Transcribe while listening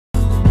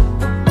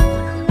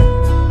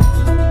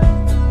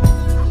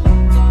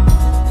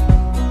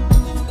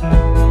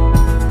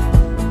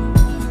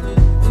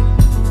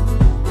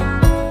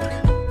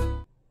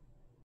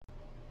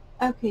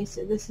Okay,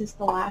 so this is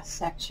the last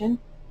section,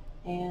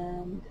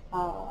 and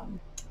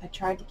I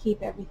tried to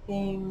keep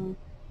everything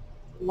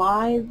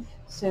live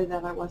so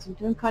that I wasn't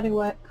doing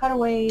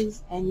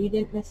cutaways and you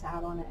didn't miss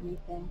out on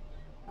anything.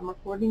 I'm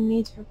recording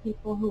these for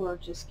people who are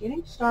just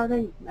getting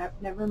started,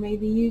 never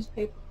maybe used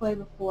paper clay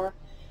before.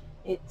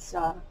 It's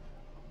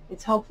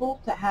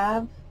helpful to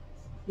have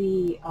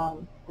the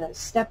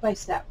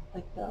step-by-step,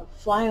 like the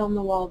fly on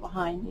the wall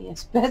behind me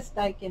as best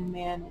I can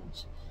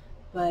manage.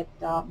 But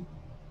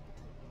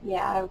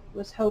yeah, I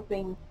was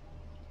hoping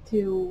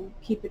to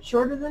keep it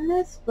shorter than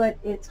this, but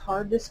it's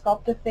hard to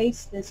sculpt a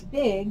face this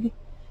big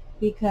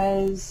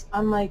because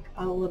unlike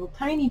a little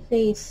tiny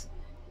face,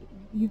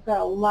 you've got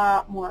a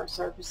lot more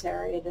surface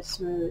area to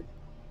smooth.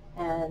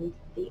 And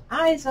the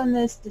eyes on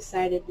this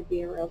decided to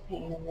be a real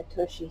pain in the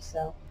tushy,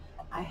 so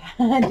I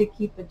had to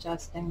keep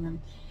adjusting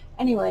them.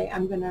 Anyway,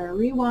 I'm going to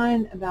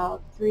rewind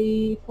about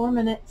 3-4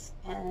 minutes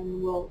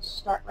and we'll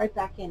start right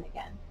back in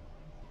again.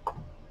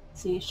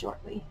 See you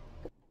shortly.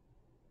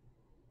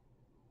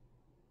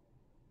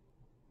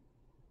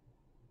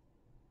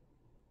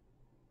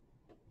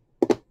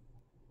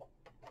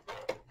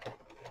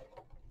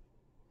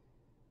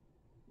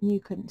 You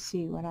couldn't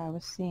see what I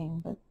was seeing,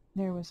 but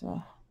there was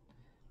a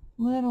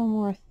little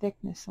more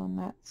thickness on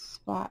that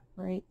spot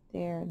right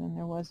there than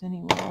there was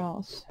anywhere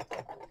else.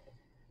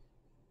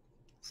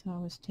 So I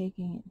was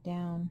taking it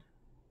down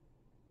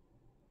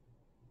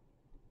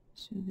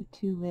so the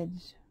two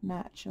lids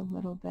match a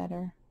little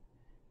better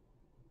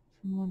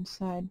from one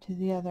side to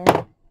the other.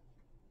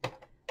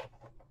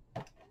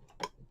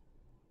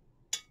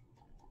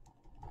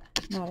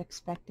 Not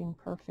expecting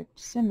perfect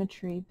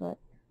symmetry, but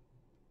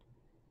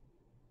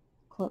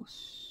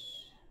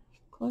close.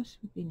 Close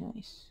would be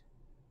nice.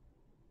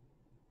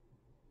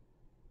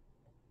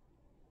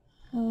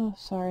 Oh,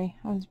 sorry.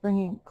 I was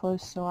bringing it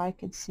close so I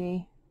could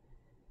see.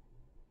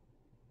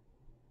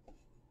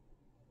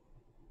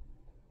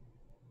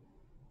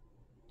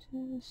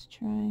 Just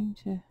trying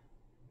to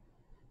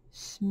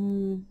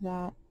smooth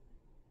that.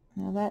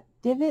 Now that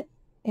divot,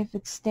 if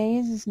it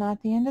stays, is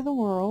not the end of the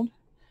world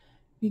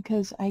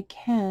because I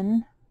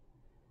can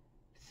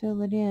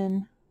fill it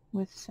in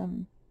with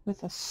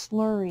a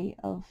slurry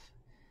of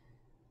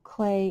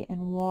clay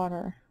and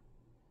water.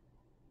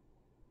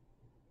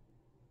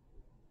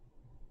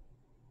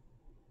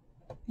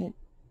 It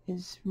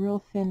is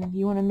real thin.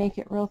 You want to make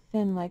it real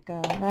thin, like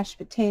a mashed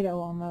potato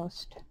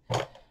almost,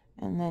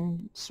 and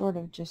then sort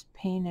of just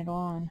paint it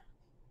on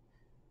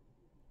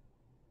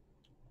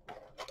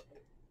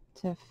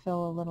to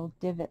fill a little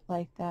divot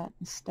like that,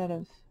 instead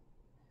of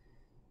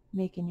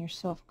making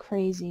yourself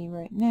crazy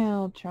right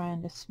now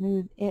trying to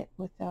smooth it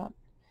without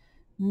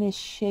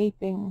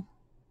misshaping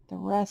the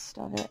rest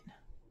of it.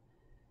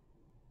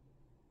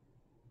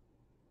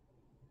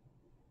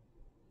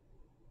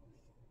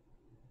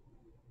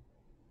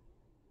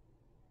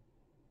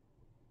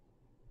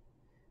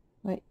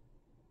 But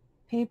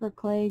paper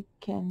clay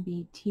can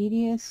be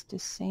tedious to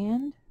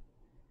sand,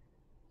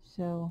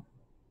 so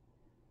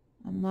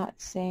I'm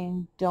not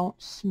saying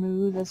don't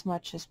smooth as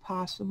much as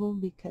possible,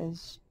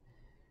 because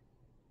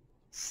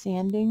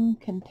sanding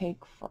can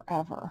take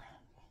forever.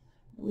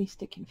 At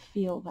least it can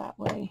feel that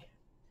way.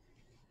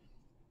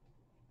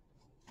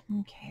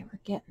 Okay, we're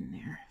getting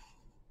there.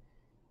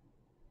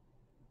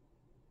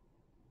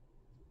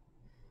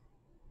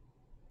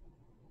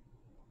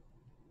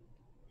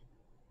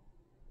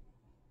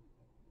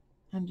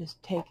 I'm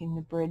just taking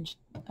the bridge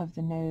of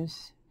the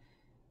nose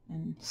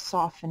and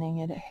softening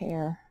it a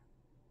hair.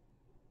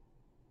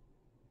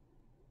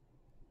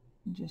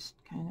 Just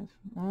kind of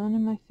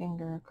running my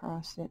finger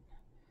across it,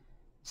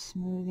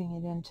 smoothing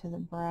it into the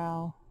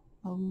brow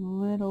a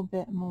little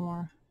bit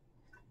more.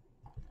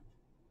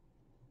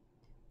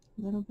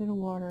 A little bit of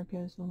water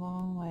goes a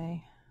long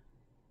way.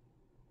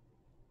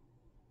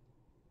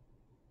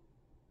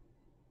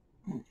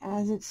 And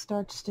as it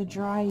starts to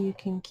dry, you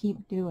can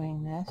keep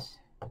doing this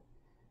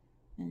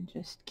and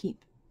just keep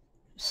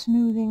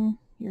smoothing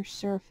your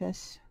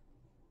surface.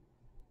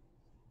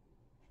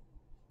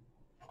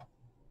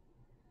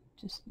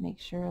 Just make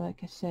sure, like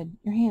I said,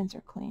 your hands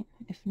are clean.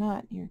 If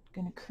not, you're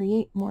going to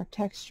create more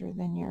texture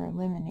than you're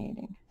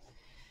eliminating.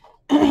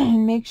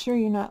 And make sure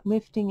you're not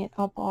lifting it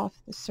up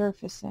off the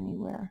surface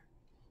anywhere.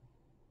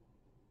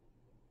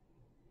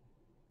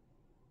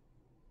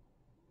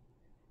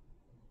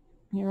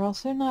 You're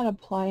also not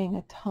applying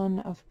a ton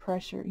of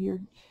pressure.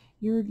 You're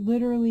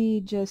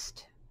literally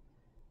just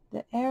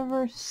the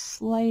ever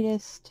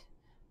slightest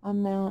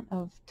amount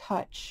of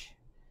touch,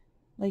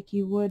 like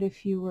you would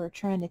if you were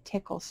trying to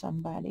tickle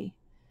somebody.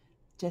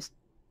 Just,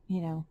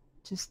 you know,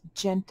 just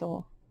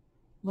gentle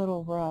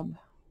little rub.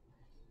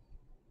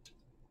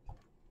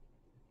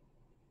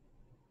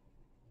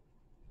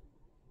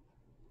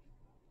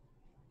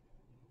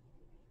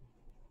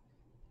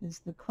 As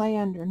the clay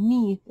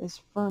underneath is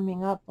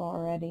firming up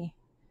already.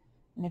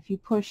 And if you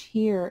push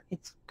here,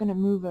 it's going to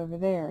move over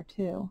there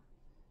too.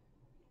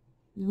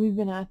 We've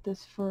been at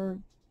this for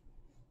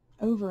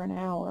over an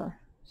hour,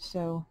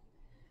 so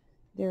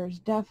there's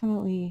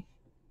definitely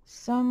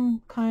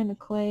some kind of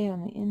clay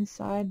on the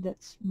inside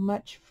that's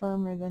much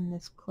firmer than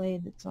this clay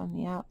that's on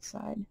the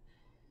outside,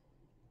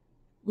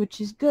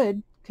 which is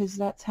good because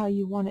that's how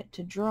you want it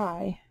to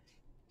dry,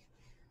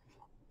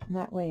 and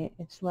that way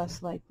it's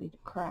less likely to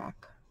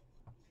crack.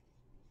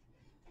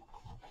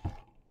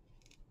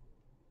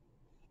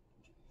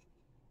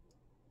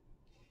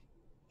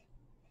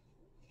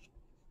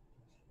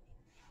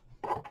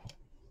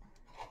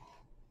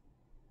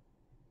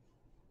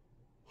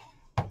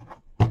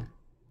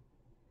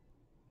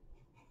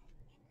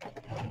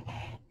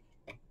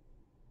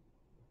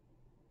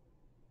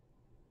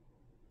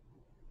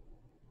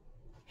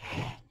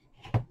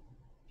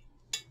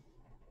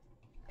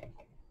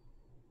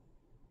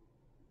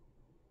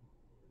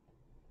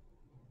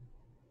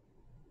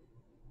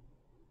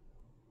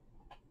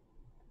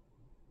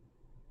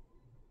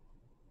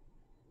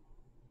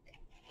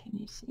 Can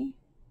you see?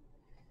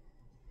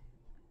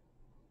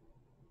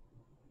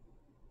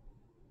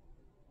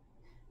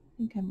 I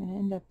think I'm going to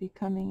end up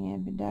becoming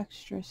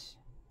ambidextrous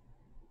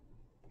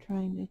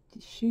trying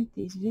to shoot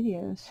these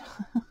videos.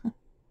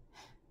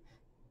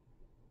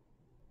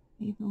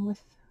 Even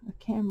with a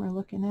camera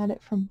looking at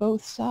it from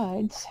both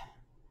sides.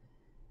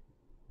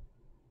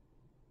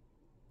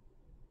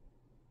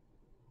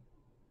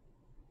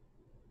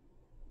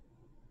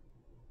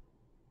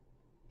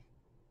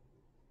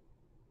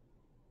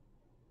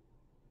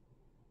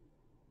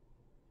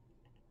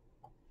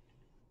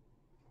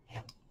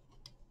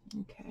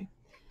 Okay.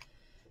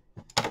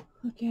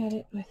 Look at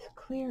it with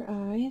clear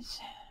eyes.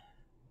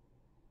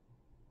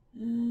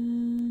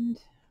 And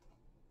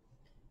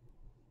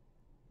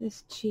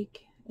this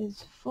cheek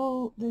is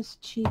full, this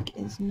cheek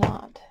is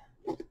not.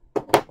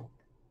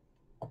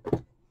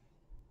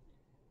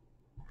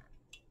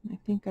 I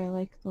think I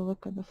like the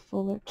look of the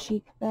fuller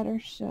cheek better,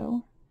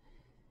 so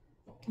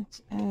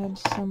let's add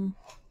some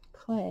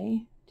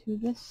clay to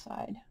this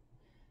side.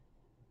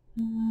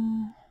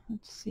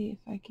 Let's see if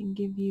I can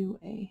give you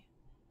a,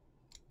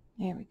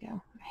 there we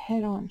go, a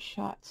head-on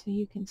shot so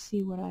you can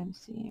see what I'm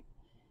seeing.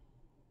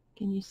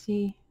 Can you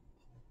see?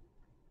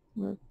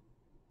 We're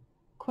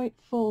quite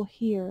full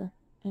here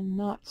and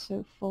not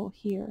so full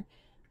here.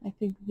 I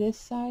think this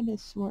side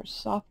is more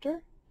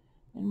softer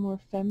and more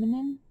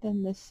feminine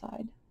than this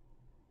side.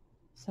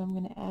 So I'm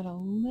going to add a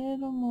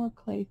little more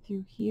clay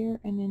through here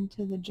and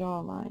into the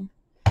jawline.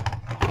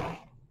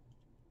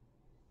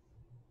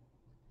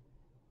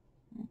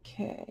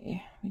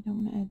 Okay, we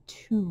don't want to add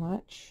too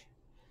much.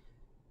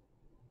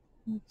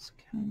 Let's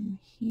come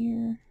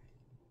here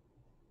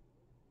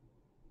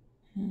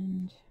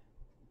and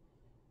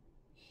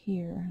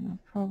here, and I'll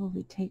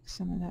probably take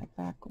some of that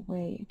back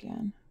away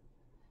again.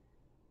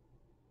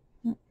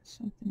 Oh,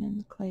 something in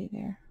the clay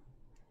there.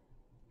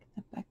 Get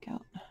that back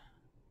out.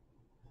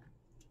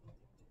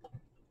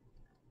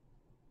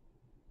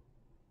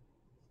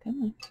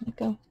 Come on, let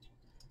go.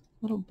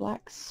 Little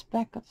black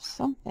speck of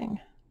something.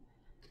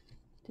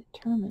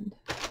 Determined.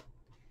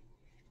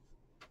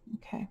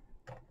 Okay.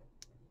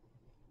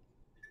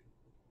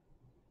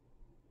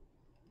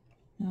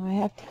 Now I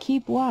have to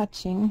keep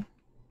watching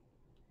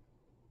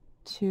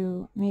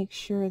to make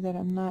sure that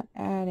I'm not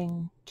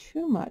adding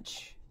too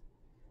much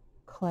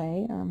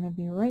clay, or I'm going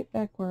to be right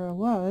back where I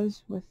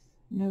was with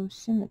no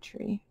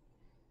symmetry.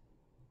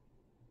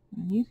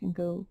 And you can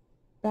go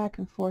back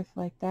and forth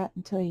like that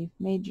until you've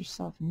made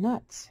yourself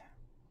nuts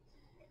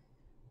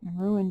and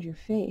ruined your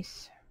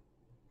face.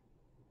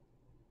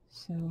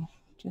 So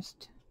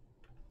just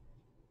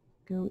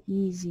go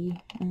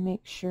easy and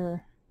make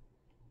sure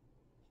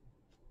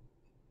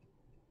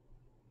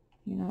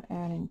you're not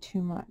adding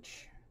too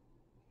much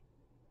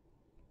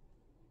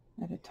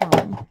at a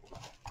time.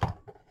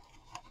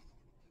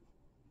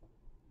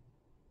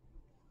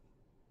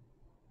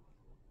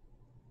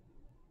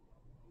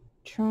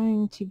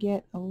 Trying to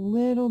get a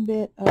little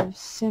bit of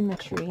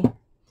symmetry,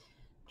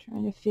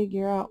 trying to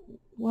figure out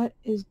what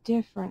is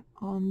different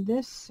on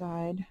this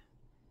side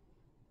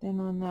than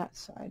on that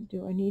side.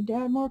 Do I need to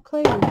add more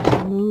clay or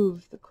just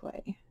remove the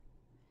clay?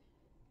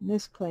 And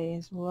this clay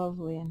is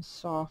lovely and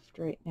soft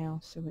right now,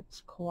 so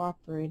it's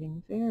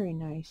cooperating very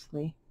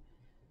nicely.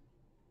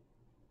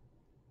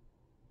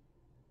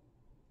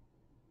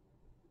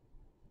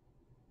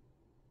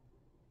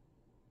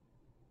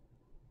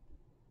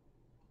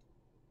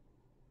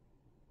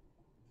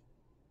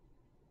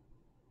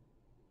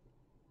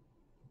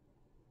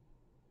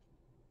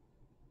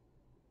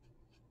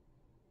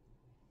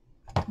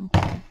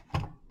 Okay.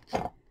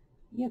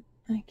 Yep,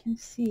 I can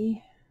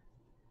see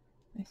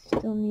I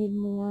still need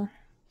more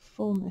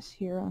fullness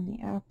here on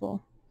the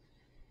apple.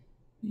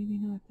 Maybe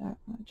not that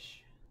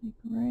much. Like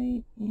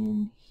right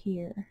in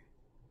here.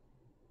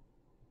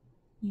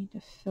 Need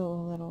to fill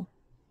a little.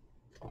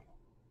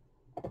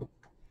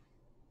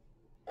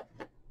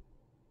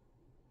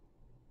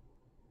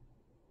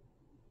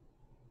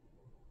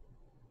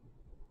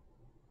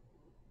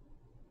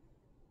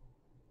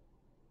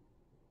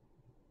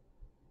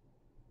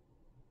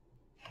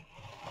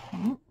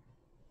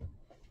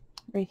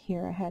 Right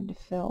here I had to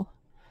fill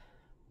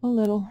a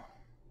little.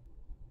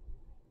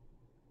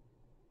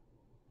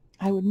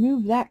 I would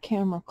move that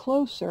camera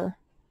closer,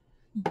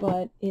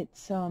 but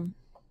it's on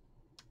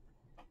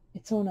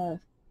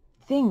a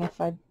thing. If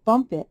I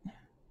bump it,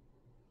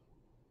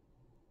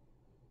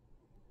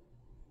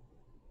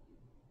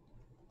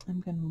 I'm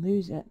going to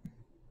lose it.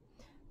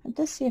 I'll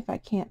just see if I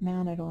can't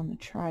mount it on the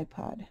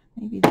tripod.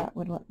 Maybe that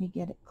would let me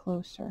get it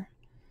closer.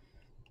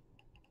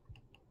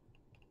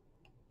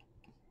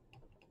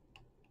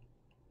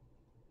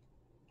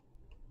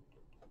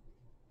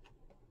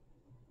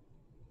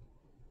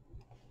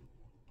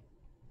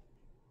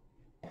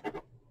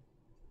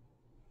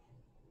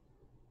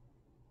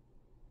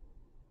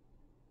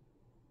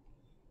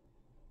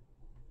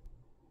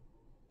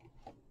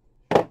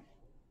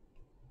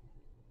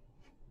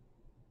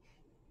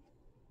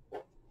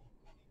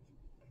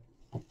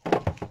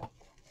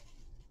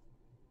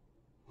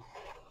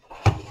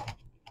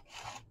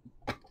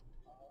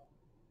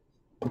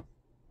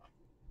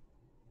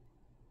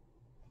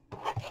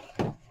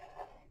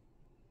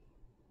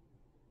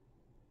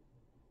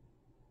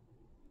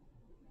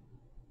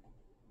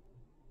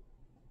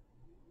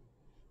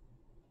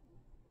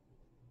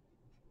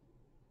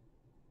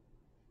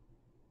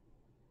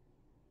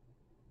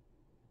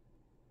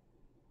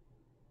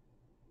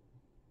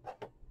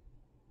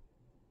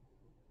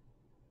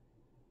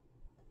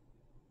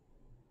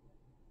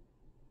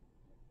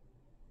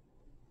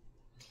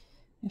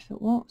 If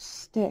it won't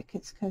stick,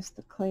 it's because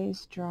the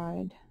clay's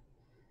dried.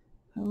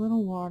 Put a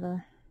little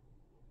water,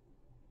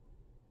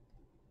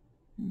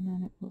 and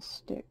then it will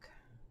stick.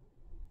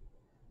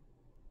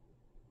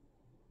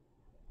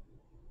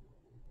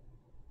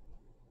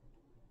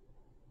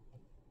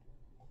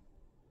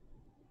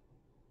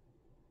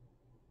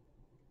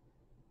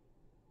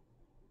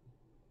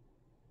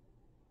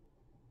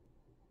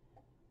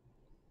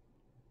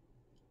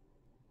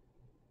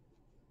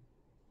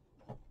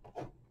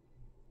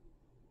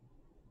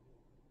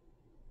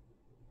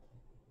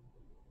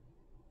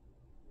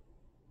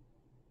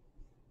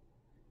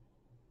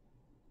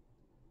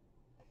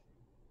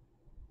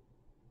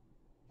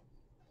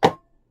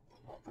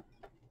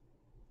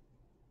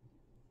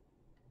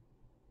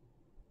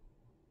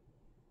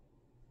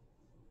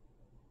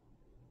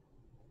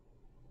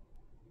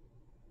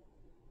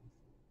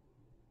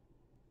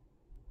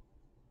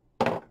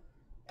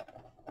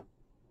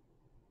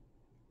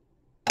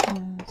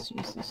 Let's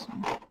use this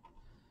one.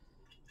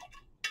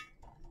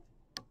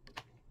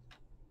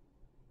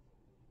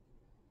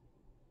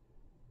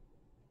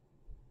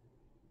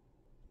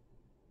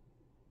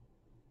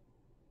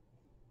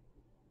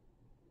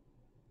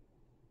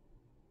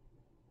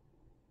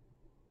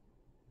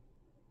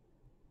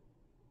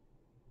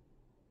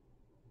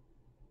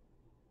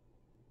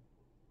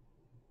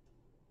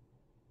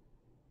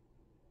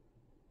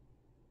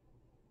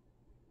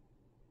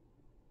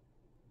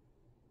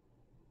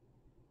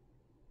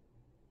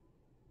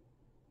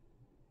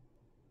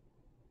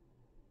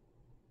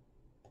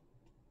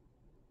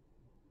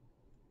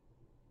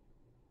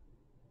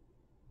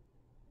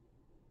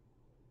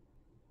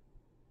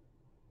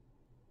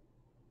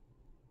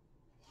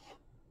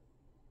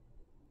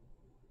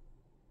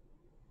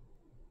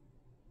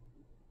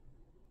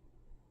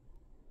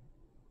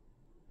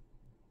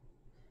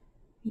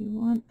 You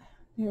want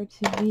there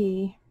to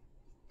be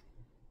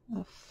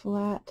a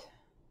flat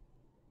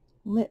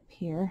lip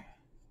here,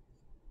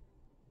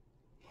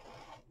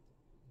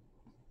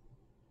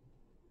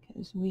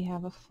 because we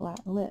have a flat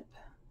lip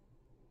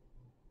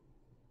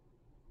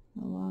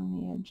along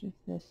the edge of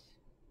this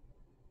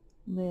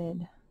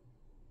lid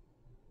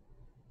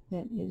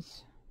that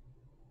is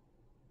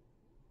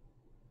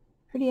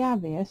pretty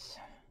obvious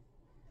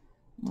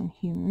on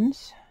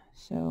humans,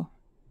 so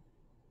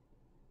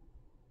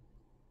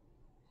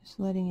just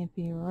letting it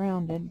be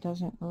rounded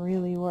doesn't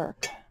really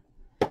work.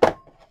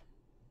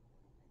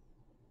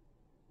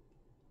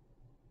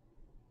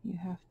 You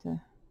have to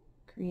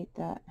create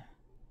that,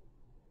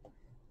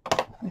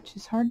 which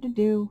is hard to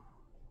do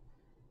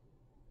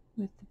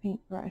with the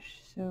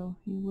paintbrush, so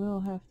you will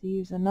have to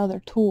use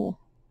another tool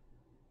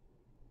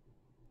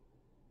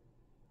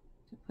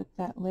to put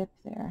that lip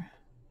there.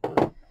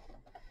 And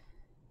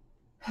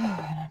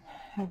I'm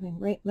having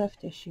right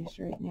left issues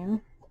right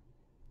now.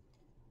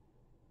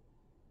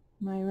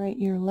 My right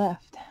ear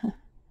left.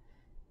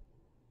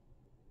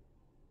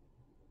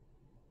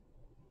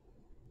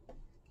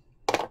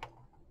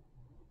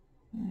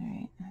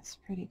 Alright, that's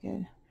pretty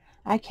good.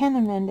 I can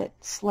amend it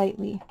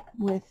slightly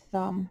with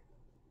the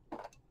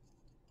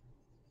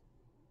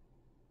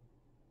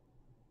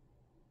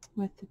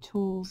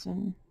tools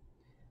and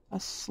a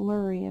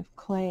slurry of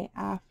clay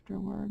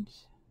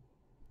afterwards.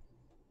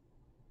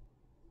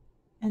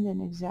 And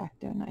an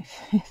X-Acto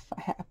knife if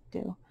I have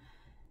to.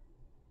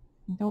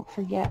 And don't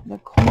forget, the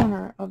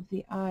corner of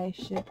the eye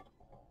should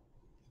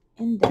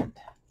indent.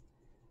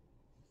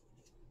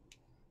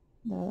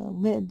 The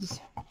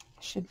lids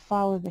should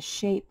follow the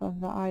shape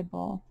of the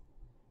eyeball.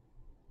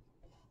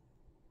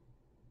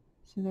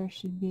 So there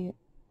should be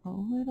a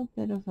little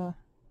bit of a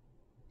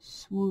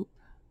swoop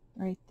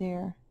right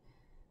there.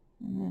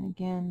 And then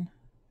again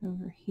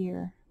over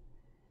here.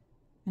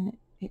 And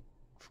it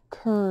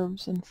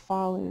curves and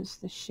follows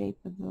the shape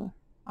of the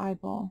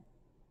eyeball.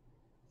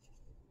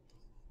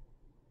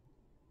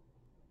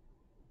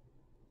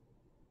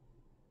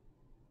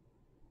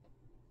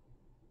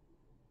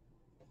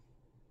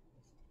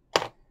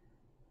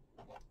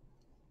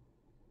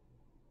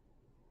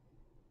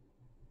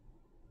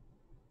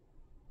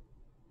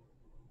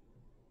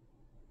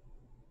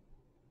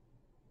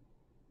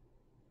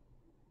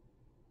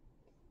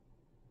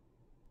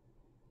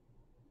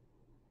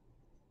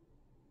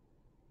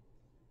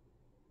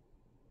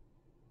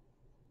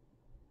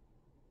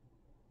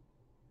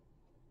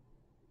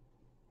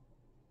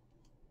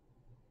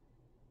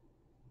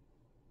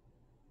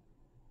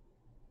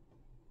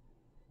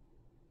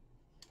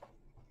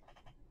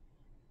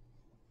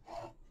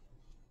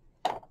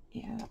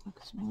 Yeah, that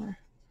looks more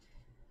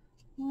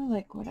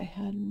like what I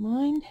had in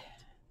mind.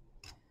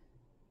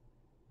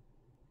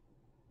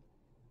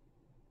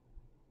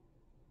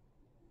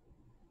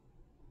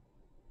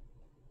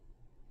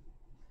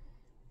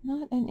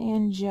 Not an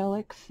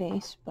angelic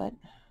face, but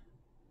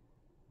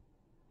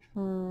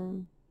for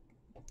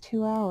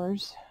 2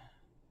 hours,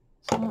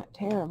 it's not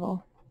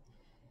terrible.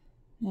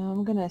 Now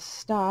I'm going to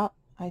stop,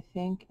 I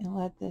think, and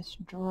let this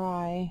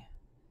dry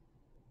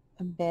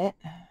a bit.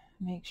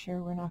 Make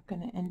sure we're not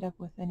going to end up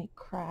with any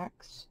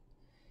cracks.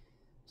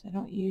 So I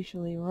don't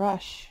usually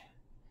rush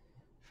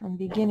from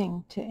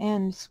beginning to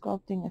end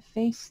sculpting a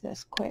face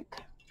this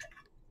quick.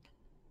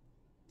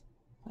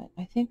 But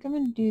I think I'm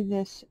going to do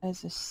this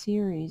as a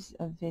series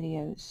of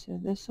videos. So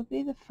this will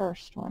be the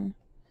first one.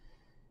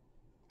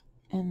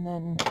 And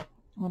then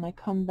when I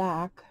come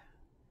back,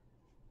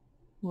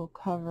 we'll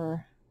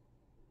cover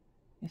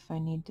if I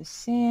need to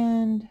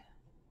sand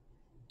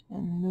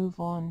and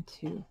move on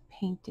to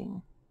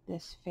painting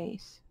this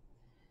face.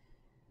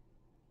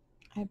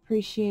 I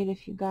appreciate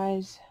if you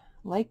guys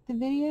like the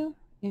video,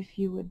 if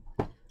you would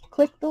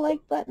click the like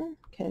button,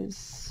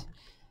 because,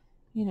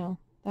 you know,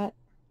 that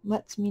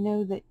lets me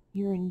know that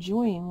you're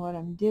enjoying what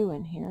I'm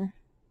doing here.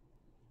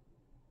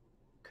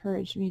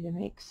 Encourage me to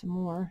make some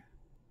more.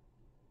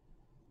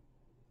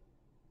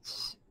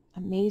 It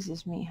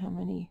amazes me how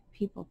many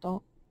people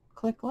don't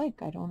click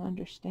like. I don't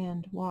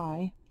understand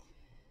why.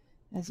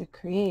 As a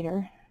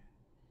creator,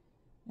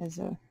 as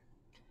a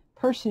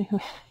person who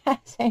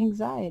has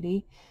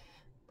anxiety,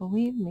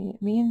 believe me,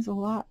 it means a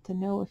lot to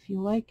know if you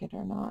like it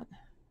or not.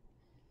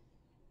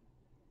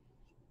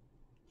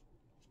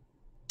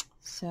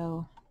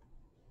 So,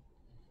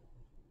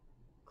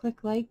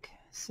 click like,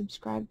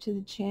 subscribe to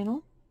the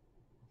channel,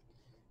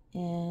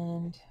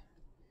 and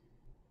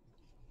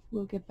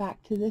we'll get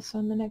back to this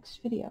on the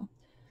next video.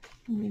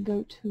 Let me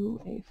go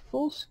to a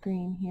full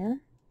screen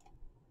here,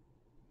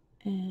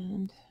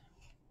 and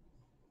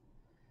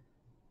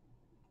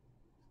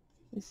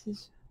this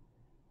is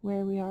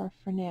where we are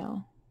for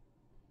now.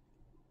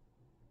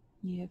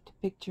 You have to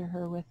picture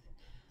her with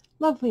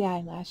lovely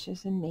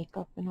eyelashes and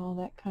makeup and all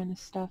that kind of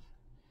stuff.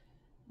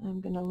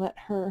 I'm going to let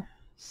her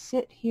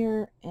sit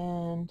here,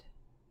 and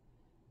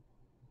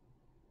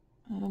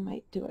I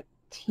might do a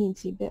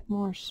teensy bit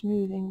more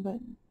smoothing, but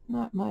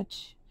not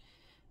much.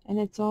 And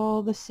it's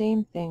all the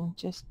same thing.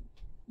 Just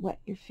wet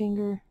your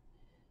finger,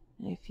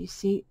 and if you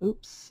see,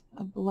 oops,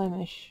 a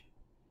blemish,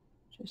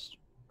 just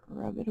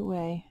rub it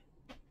away.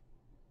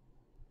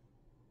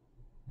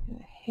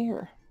 Get a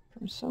hair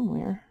from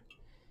somewhere.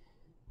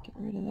 Get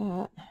rid of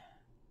that.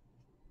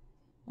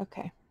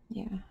 Okay,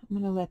 yeah, I'm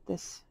going to let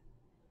this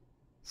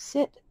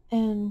sit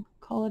and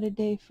call it a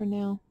day for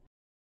now.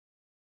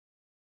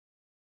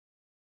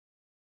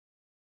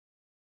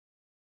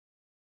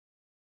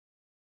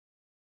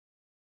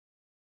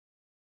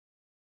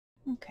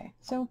 Okay,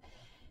 so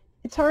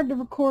it's hard to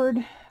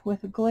record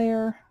with a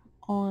glare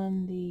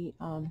on the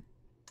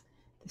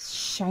this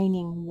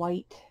shining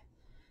white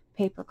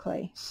paper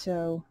clay,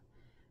 so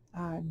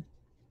I'm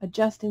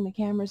adjusting the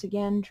cameras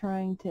again,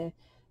 trying to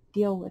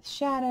deal with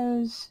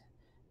shadows,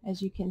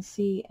 as you can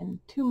see, and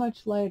too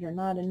much light or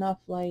not enough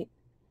light.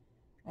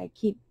 I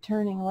keep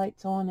turning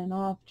lights on and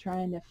off,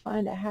 trying to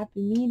find a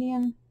happy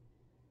medium,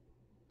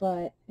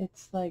 but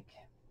it's like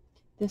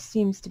this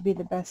seems to be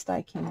the best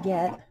I can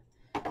get.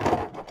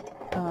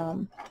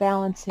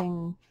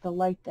 Balancing the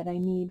light that I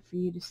need for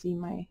you to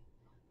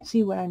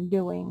see what I'm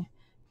doing,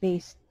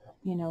 based,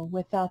 you know,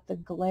 without the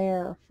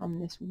glare from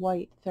this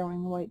white,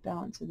 throwing the white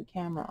balance of the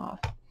camera off.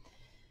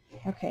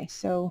 Okay,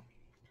 so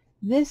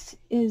this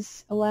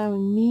is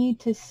allowing me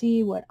to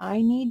see what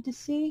I need to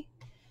see,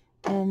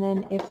 and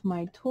then if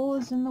my tool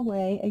is in the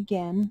way,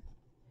 again,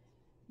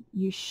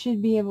 you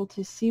should be able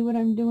to see what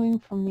I'm doing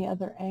from the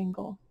other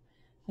angle.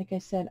 Like I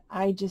said,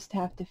 I just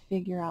have to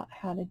figure out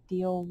how to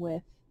deal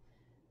with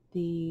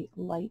the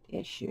light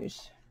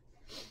issues.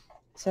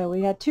 So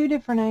we got two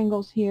different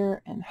angles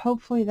here, and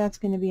hopefully that's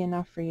going to be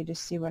enough for you to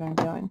see what I'm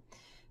doing.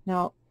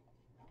 Now,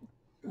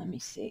 let me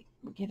see.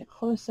 We'll get a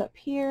close-up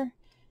here,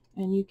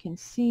 and you can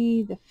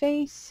see the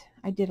face.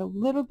 I did a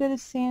little bit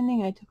of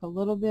sanding. I took a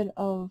little bit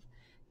of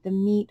the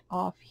meat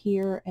off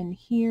here and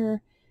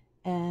here,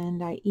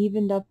 and I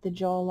evened up the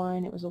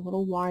jawline. It was a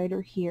little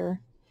wider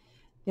here.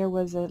 there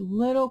was a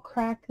little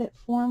crack that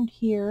formed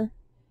here,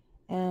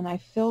 and I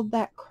filled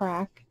that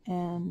crack,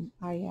 and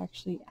I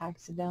actually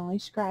accidentally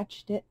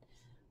scratched it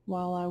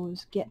while I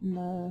was getting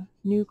the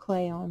new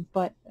clay on,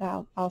 but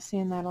I'll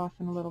sand that off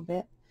in a little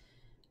bit.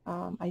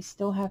 I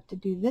still have to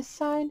do this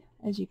side,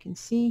 as you can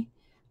see,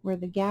 where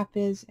the gap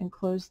is, and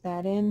close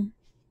that in.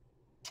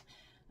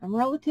 I'm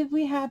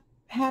relatively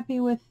happy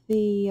with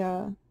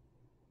the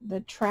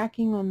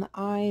tracking on the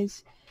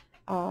eyes.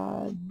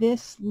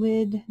 This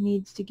lid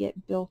needs to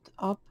get built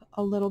up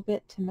a little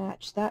bit to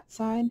match that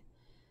side,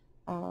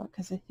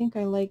 because I think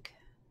I like,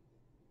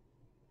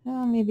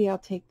 maybe I'll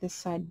take this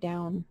side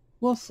down.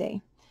 We'll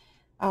see.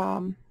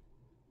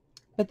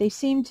 But they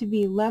seem to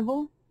be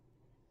level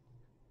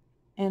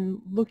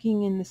and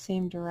looking in the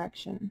same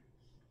direction,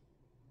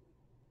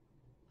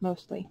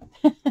 mostly.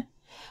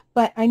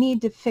 But I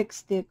need to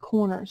fix the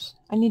corners.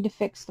 I need to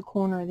fix the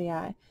corner of the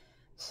eye.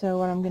 So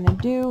what I'm going to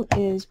do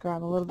is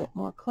grab a little bit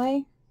more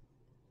clay,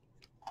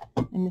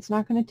 and it's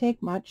not going to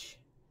take much.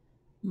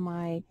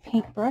 My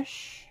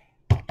paintbrush,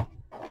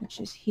 which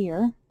is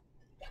here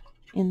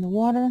in the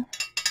water.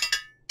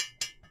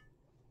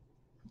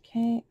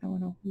 Okay, I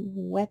want to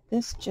wet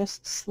this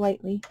just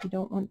slightly. You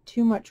don't want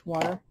too much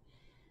water.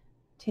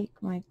 Take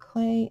my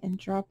clay and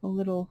drop a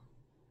little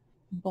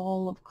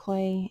ball of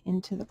clay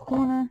into the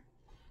corner.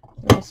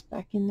 The rest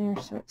back in there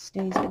so it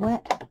stays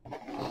wet.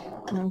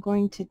 And I'm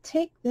going to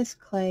take this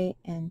clay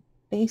and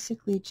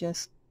basically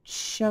just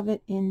shove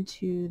it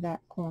into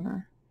that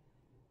corner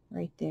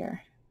right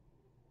there.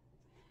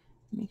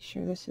 Make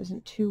sure this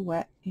isn't too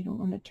wet. You don't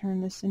want to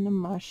turn this into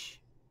mush.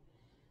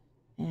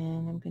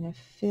 And I'm going to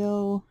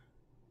fill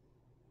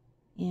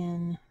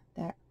in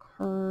that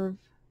curve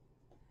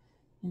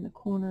in the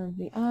corner of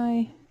the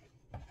eye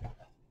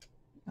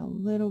a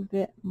little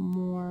bit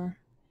more,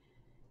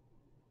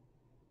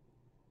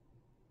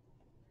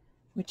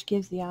 which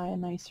gives the eye a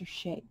nicer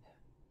shape.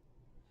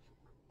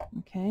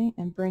 Okay,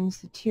 and brings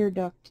the tear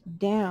duct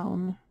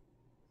down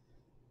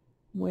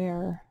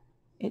where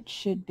it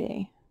should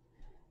be.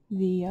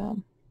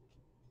 The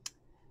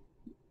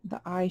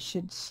eye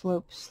should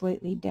slope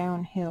slightly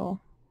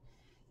downhill,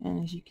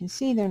 and as you can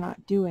see, they're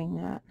not doing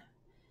that,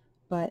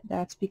 but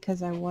that's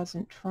because I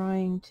wasn't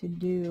trying to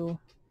do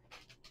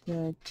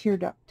the tear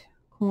duct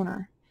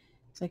corner.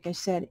 It's like I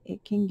said,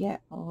 it can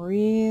get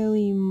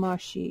really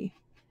mushy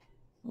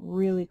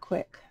really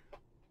quick.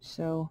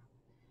 So,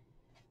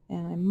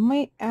 and I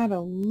might add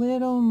a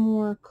little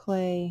more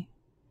clay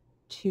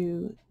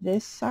to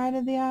this side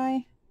of the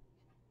eye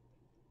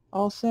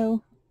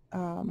also,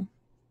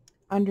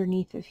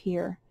 underneath of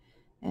here,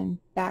 and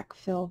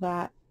backfill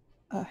that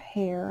a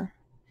hair.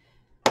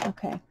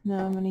 Okay,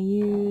 now I'm going to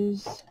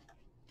use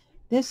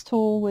this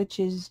tool, which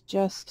is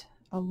just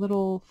a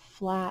little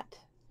flat.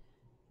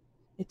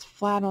 It's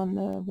flat on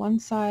the one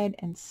side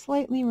and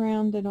slightly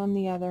rounded on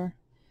the other.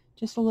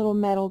 Just a little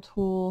metal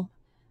tool.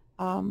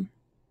 I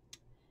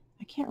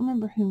can't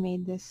remember who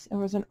made this. There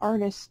was an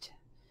artist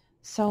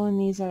selling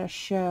these at a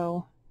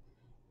show,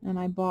 and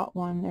I bought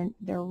one.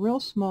 They're real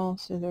small,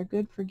 so they're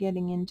good for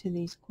getting into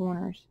these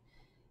corners.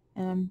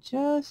 And I'm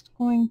just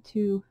going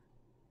to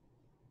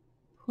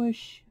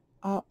push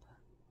up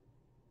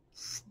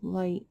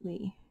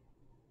slightly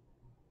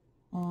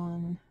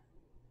on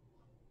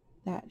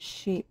that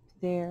shape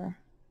there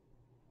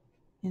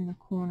in the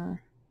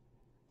corner.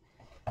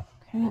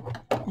 Okay,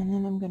 and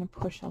then I'm going to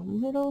push a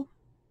little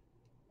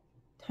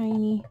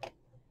tiny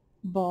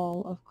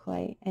ball of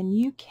clay, and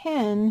you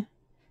can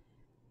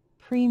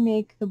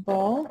pre-make the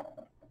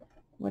ball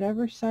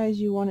whatever size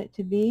you want it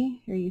to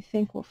be or you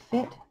think will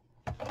fit,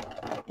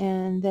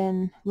 and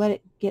then let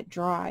it get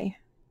dry,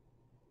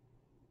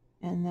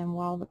 and then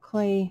while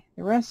the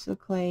rest of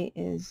the clay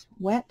is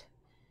wet,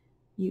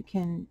 you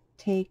can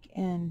take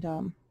and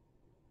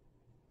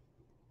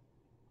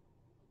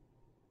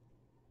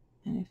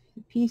if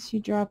the piece you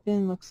drop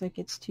in looks like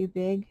it's too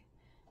big,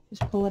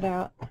 just pull it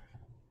out,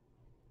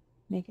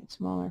 make it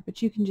smaller.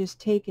 But you can just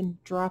take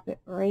and drop it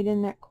right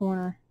in that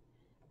corner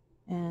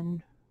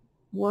and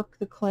work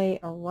the clay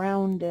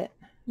around it.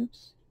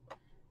 Oops.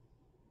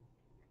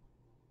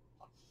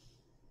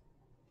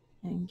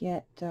 And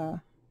get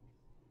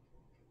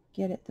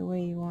it the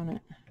way you want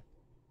it.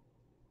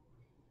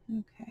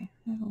 Okay,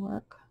 that'll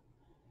work.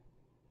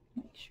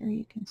 Make sure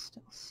you can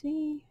still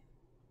see.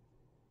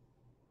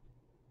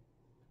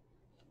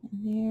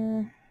 And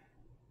there.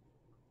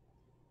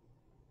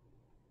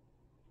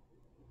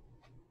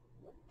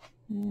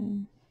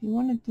 And you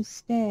want it to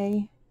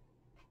stay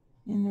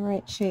in the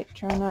right shape.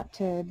 Try not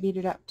to beat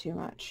it up too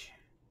much.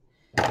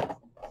 And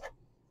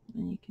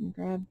you can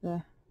grab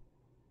the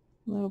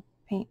little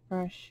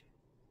paintbrush.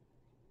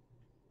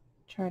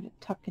 Try to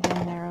tuck it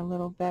in there a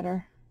little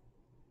better.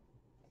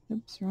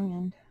 Oops, wrong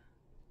end.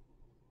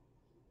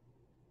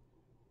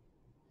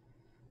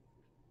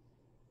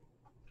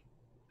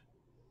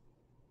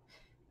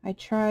 I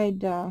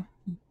tried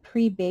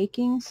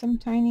pre-baking some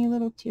tiny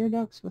little tear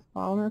ducts with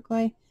polymer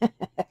clay.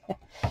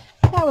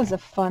 That was a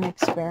fun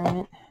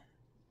experiment.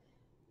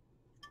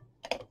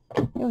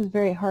 It was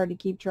very hard to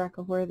keep track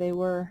of where they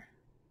were.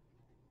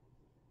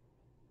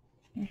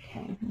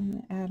 Okay, I'm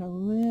going to add a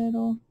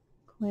little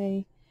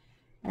clay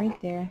right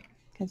there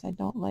because I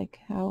don't like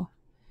how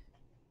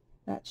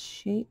that's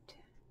shaped.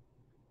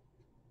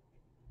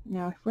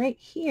 Now right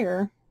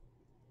here,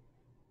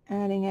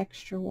 adding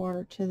extra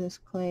water to this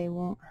clay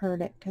won't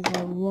hurt it because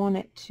I want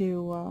it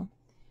to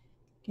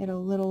get a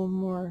little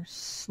more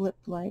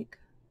slip-like,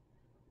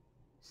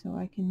 so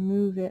I can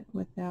move it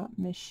without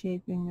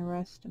misshaping the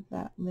rest of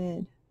that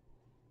lid.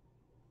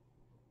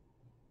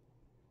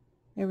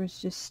 There was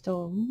just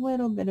still a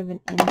little bit of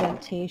an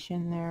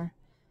indentation there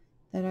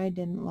that I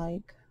didn't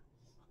like.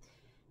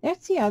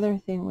 That's the other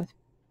thing with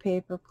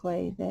paper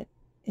clay that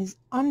is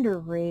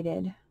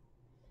underrated.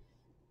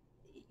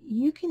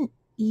 You can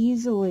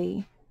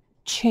easily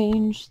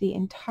change the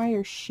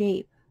entire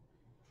shape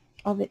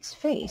of its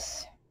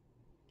face,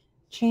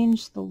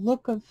 change the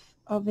look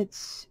of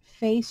its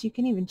face. You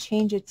can even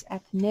change its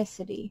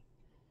ethnicity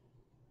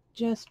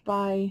just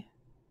by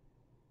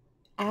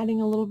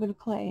adding a little bit of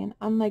clay. And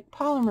unlike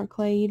polymer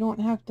clay, you don't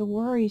have to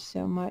worry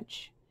so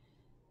much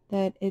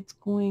that it's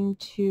going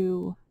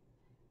to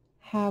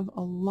have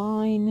a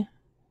line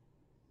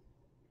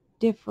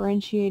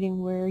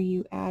differentiating where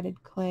you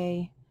added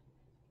clay,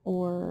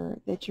 or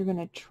that you're going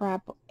to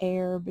trap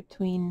air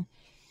between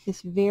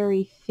this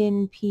very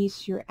thin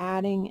piece you're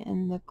adding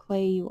and the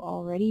clay you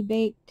already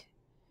baked,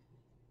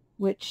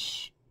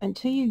 which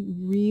until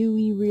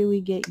you really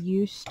get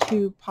used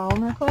to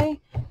polymer clay,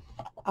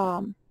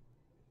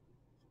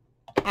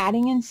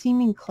 adding and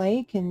seaming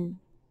clay can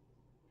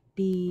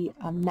be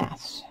a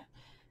mess,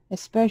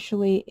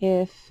 especially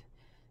if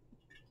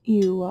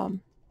you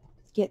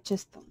get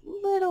just the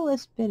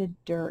littlest bit of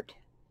dirt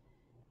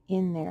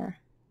in there.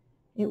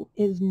 It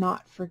is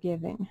not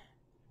forgiving.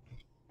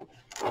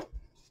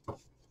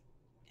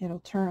 It'll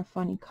turn a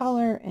funny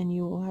color, and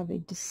you will have a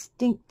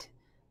distinct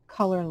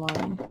color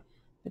line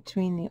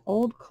between the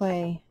old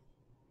clay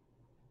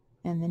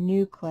and the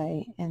new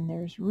clay, and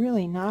there's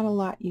really not a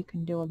lot you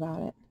can do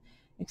about it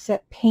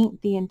except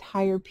paint the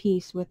entire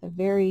piece with a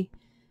very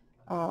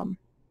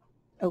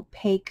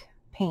opaque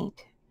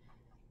paint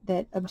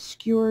that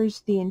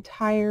obscures the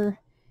entire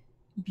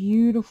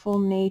beautiful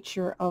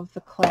nature of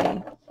the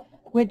clay,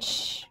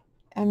 which,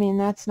 I mean,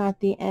 that's not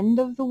the end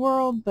of the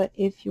world, but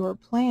if your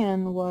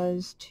plan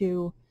was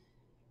to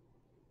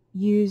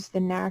use the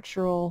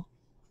natural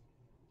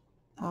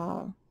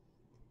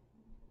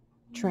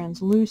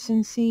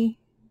translucency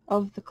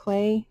of the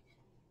clay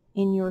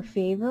in your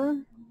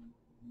favor,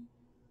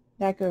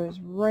 that goes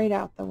right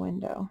out the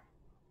window.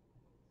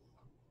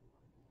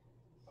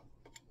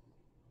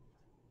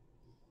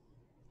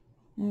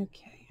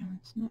 Okay,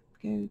 let's not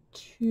go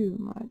too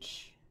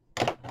much.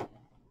 So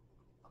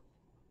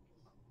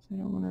I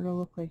don't want her to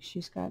look like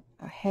she's got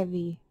a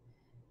heavy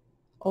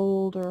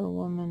older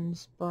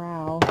woman's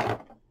brow.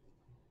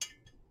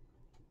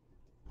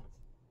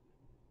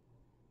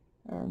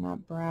 Or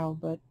not brow,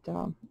 but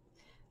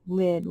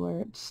lid,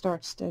 where it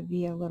starts to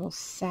be a little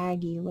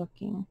saggy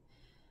looking.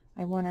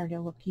 I want her to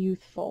look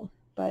youthful,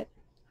 but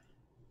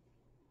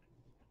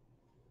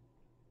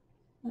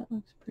that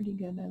looks pretty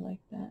good. I like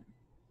that.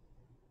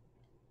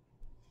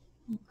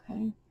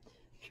 Okay,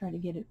 try to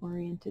get it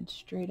oriented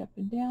straight up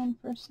and down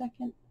for a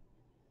second.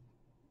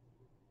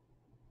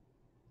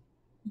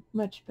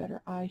 Much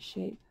better eye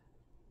shape,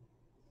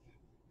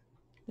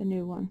 the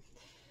new one.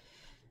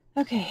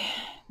 Okay,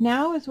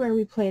 now is where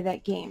we play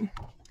that game.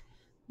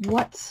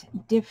 What's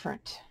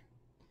different?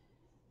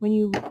 When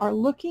you are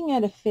looking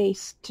at a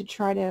face to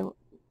try to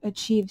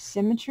achieve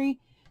symmetry,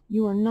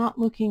 you are not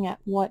looking at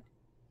what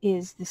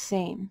is the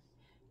same.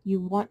 You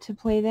want to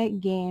play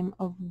that game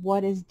of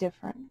what is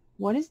different.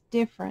 What is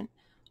different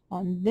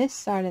on this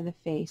side of the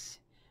face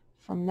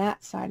from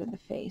that side of the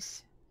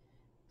face?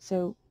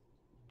 So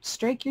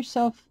strike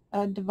yourself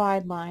a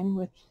divide line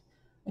with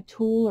a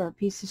tool or a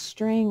piece of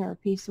string or a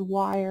piece of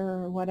wire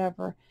or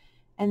whatever,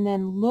 and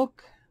then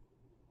look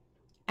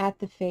at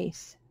the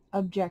face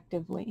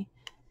objectively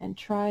and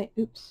try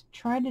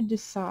to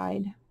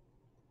decide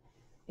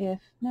if,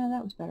 no,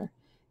 that was better.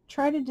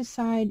 Try to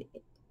decide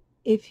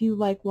if you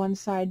like one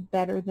side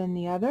better than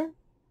the other,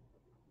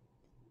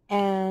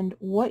 and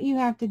what you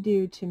have to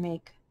do to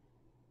make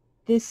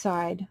this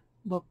side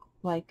look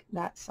like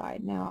that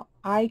side. Now,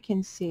 I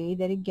can see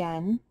that,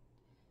 again,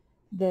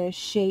 the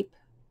shape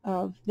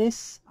of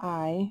this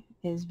eye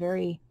is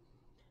very,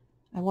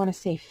 I want to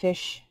say,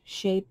 fish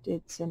shaped.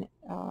 It's an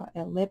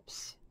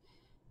ellipse,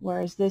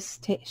 whereas this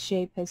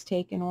shape has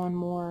taken on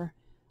more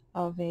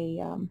of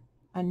a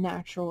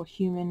natural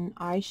human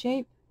eye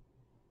shape.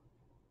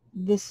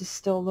 This is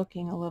still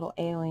looking a little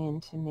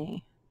alien to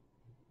me.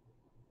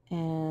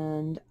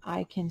 And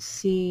I can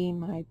see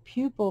my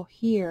pupil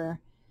here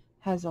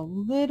has a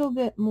little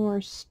bit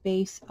more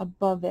space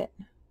above it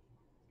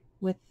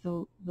with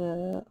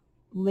the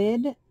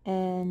lid,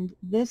 and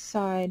this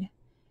side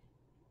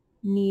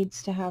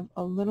needs to have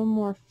a little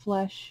more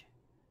flesh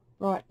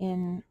brought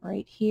in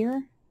right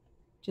here,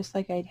 just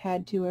like I'd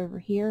had to over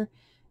here,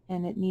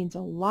 and it needs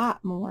a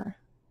lot more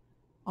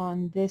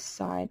on this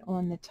side,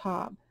 on the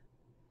top.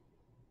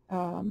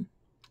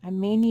 I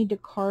may need to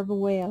carve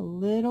away a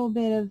little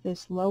bit of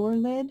this lower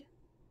lid.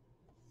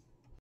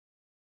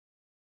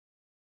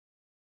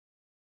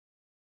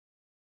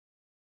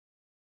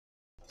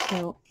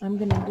 So I'm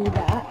going to do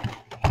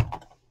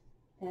that.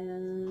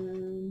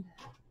 And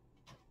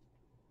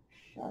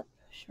sharp.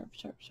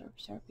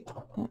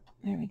 Oh,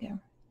 there we go.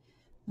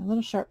 A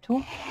little sharp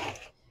tool.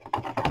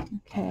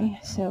 Okay,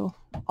 so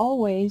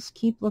always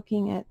keep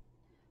looking at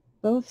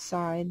both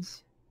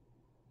sides.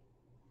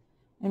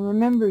 And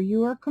remember,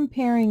 you are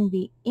comparing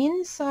the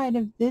inside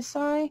of this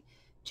eye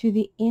to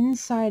the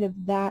inside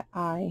of that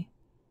eye,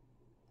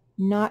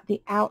 not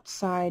the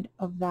outside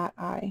of that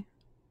eye.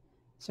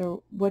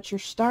 So what you're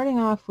starting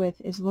off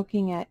with is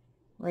looking at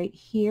right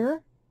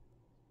here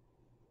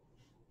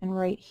and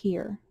right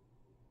here.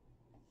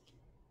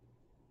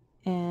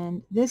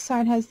 And this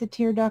side has the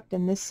tear duct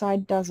and this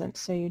side doesn't,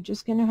 so you're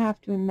just going to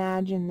have to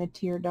imagine the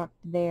tear duct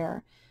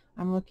there.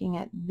 I'm looking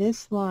at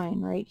this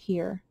line right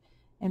here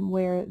and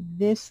where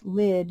this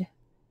lid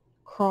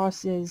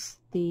crosses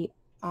the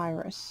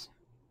iris.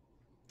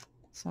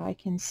 So I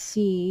can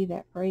see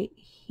that right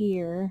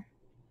here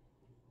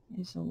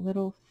is a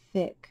little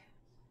thick.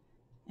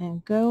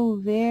 And go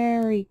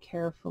very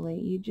carefully.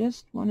 You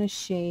just want to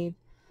shave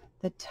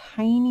the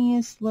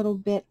tiniest little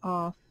bit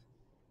off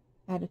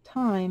at a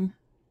time.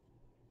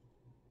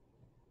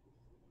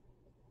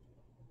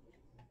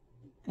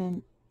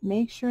 And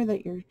make sure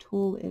that your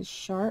tool is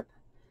sharp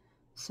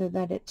so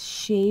that it's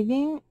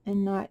shaving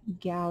and not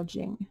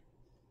gouging.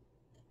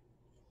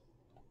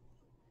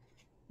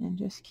 And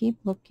just keep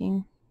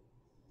looking.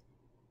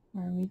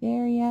 Are we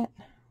there yet?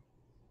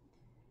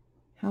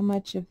 How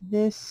much of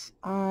this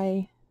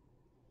eye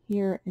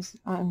here is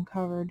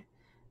uncovered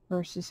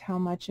versus how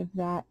much of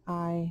that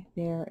eye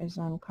there is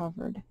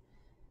uncovered?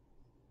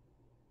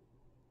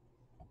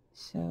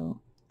 So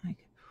I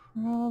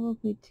could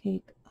probably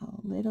take a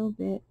little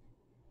bit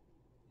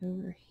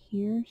over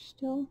here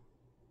still.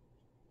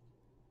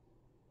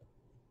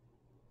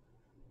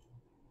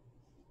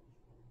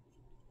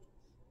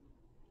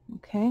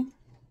 Okay,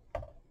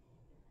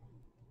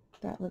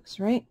 that looks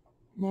right.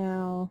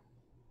 Now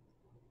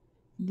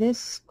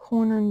this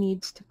corner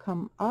needs to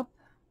come up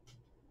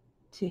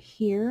to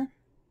here.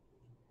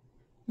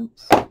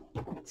 Oops,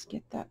 let's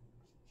get that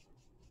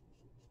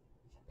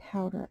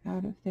powder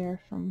out of there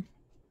from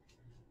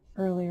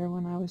earlier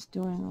when I was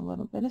doing a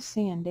little bit of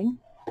sanding.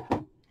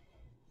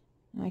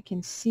 I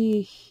can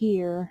see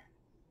here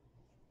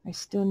I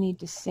still need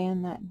to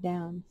sand that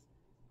down,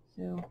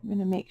 so I'm going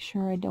to make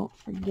sure I don't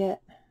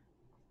forget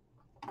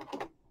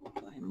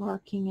by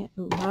marking it.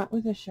 Oh, not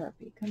with a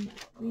Sharpie, come on,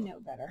 we know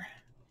better.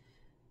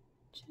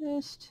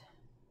 Just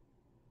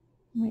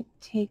might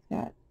take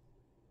that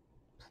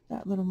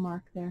little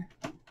mark there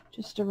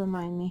just to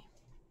remind me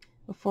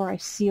before I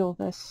seal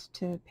this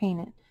to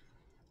paint it.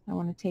 I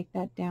want to take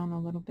that down a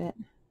little bit.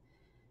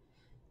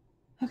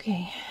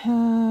 Okay,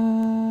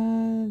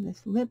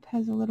 this lip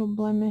has a little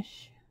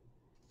blemish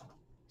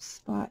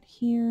spot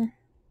here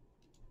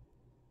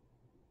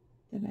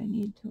that I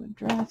need to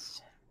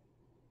address.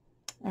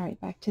 Alright,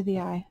 back to the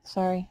eye.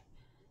 Sorry,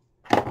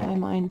 my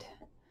mind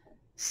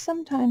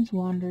sometimes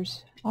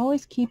wanders.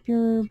 Always keep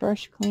your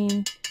brush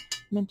clean.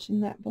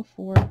 Mentioned that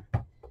before.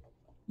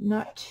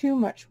 Not too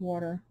much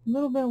water. A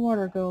little bit of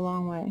water go a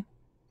long way.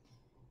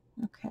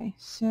 Okay,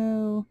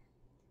 so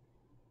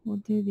we'll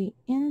do the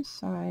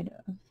inside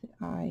of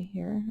the eye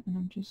here, and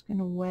I'm just going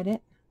to wet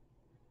it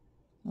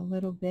a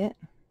little bit.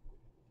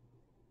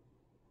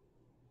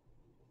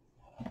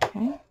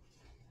 Okay.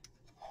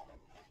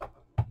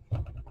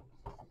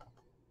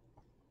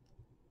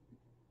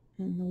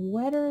 And the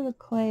wetter the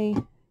clay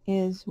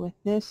is with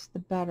this, the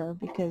better,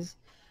 because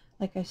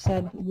like I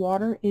said,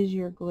 water is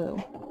your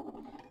glue.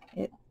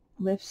 It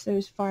lifts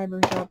those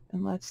fibers up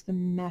and lets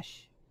them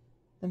mesh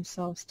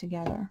themselves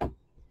together.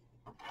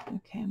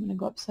 Okay, I'm going to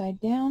go upside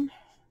down.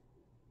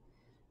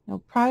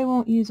 Now, probably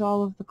won't use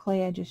all of the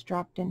clay I just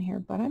dropped in here,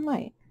 but I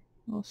might.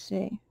 We'll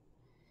see.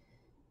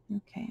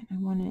 Okay, I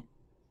want it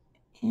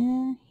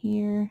in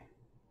here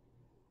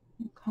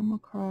and come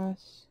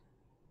across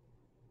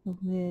the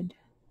lid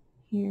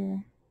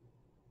here.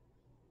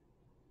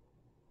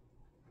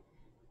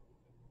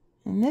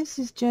 And this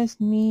is just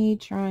me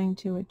trying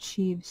to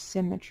achieve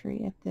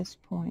symmetry at this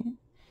point.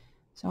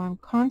 So I'm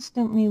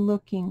constantly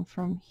looking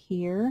from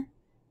here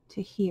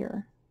to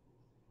here.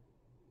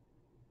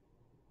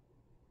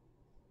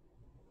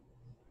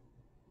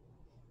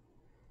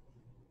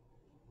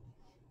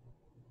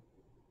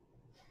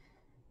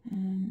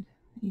 And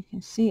you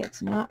can see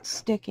it's not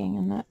sticking,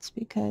 and that's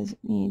because it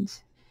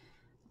needs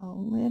a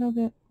little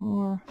bit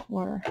more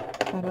water.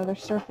 That other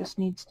surface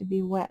needs to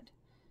be wet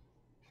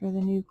for the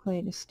new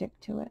clay to stick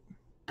to it.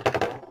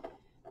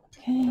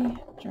 Okay,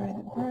 dry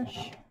the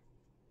brush.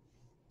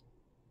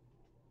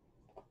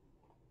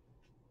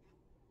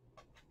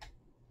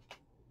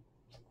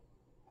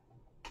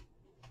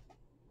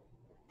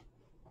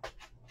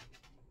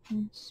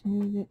 And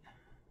smooth it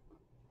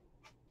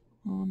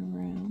on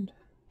around.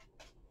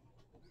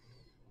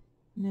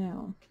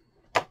 Now,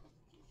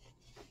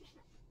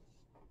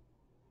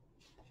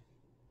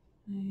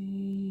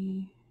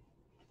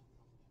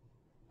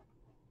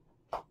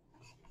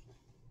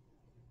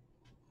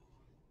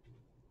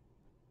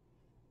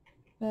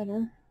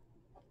 Better.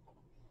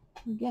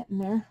 We're getting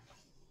there.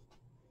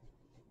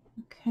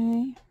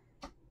 Okay.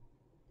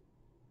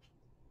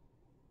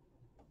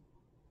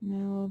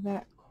 Now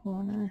that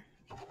corner.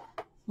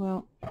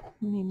 Well,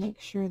 let me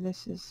make sure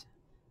this is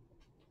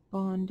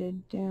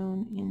bonded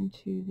down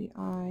into the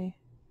eye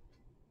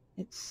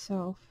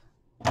itself.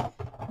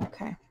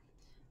 Okay.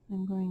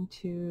 I'm going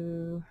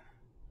to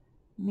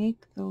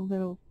make the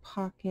little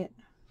pocket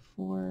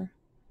for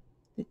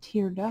the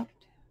tear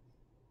duct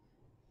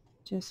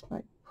just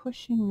by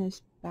pushing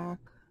this back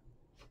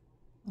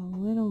a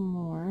little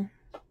more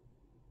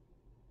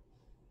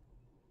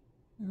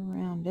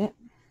around it.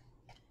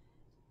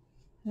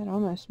 That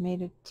almost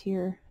made a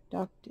tear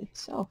duct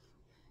itself.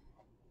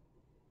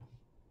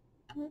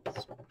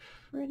 That's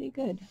pretty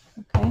good.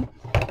 Okay,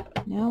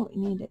 now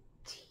we need a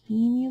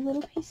teeny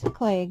little piece of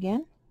clay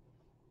again.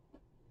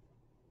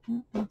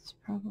 That's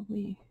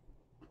probably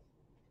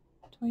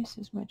twice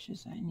as much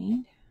as I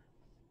need.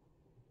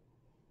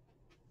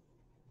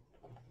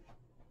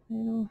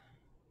 Little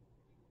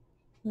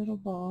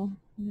ball.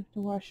 I have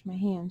to wash my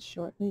hands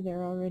shortly.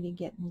 They're already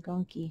getting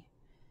gunky.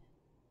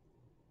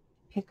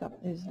 Pick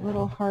up those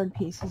little hard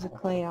pieces of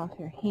clay off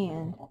your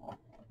hand.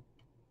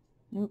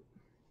 Nope,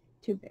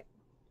 too big.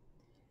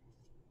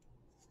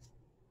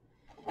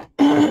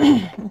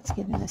 Let's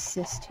get an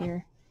assist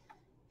here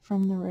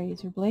from the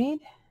razor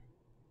blade.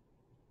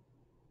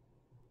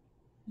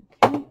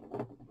 Okay.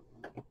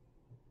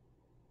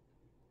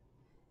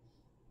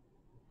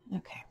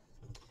 Okay.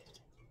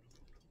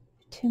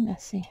 Too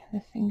messy. The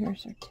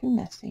fingers are too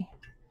messy.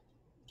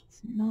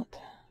 It's not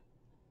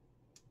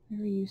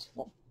very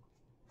useful.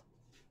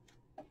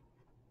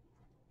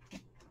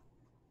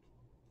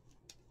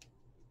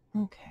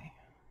 Okay.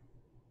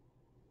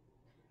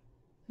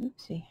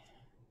 Oopsie.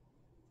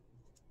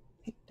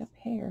 Picked up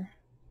hair.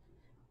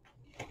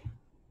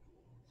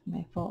 It's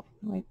my fault.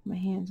 I wiped my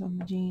hands on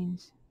my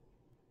jeans.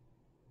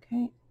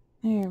 Okay.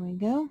 There we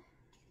go.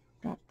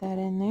 Drop that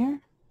in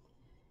there.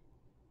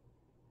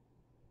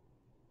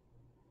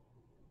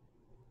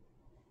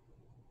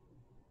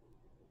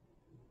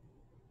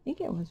 I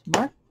think it was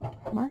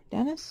Mark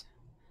Dennis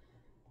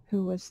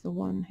who was the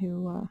one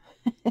who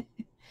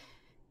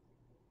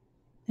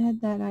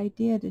had that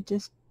idea to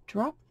just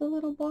drop the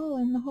little ball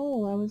in the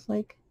hole. I was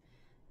like,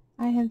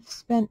 I have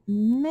spent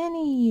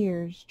many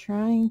years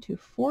trying to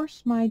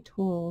force my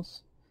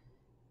tools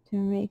to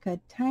make a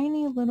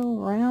tiny little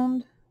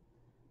round-ish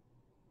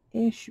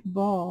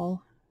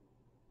ball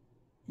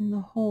in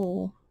the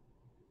hole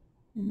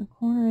in the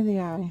corner of the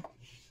eye.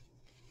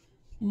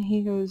 And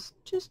he goes,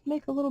 just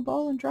make a little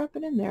ball and drop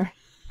it in there.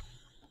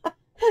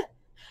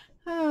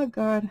 Oh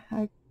God,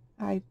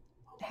 I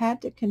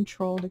had to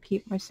control to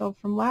keep myself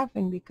from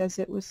laughing because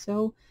it was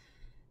so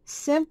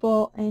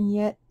simple and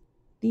yet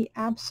the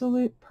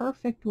absolute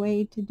perfect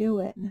way to do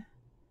it.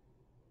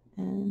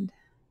 And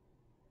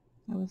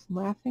I was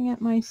laughing at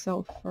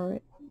myself for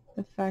it,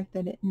 the fact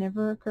that it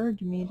never occurred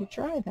to me to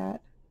try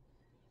that.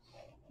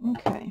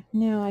 Okay,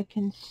 now I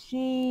can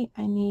see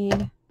I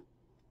need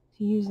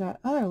to use that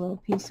other little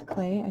piece of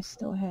clay I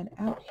still had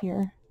out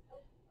here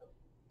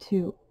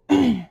to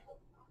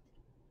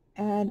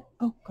add,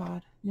 oh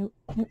God, nope,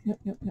 nope, nope,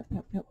 nope, nope,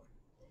 nope, nope.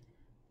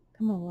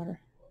 Come on, water,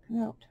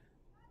 come out.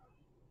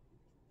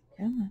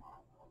 Come on.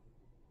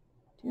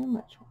 Too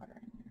much water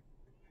in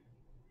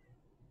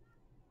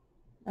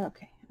there.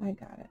 Okay, I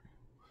got it.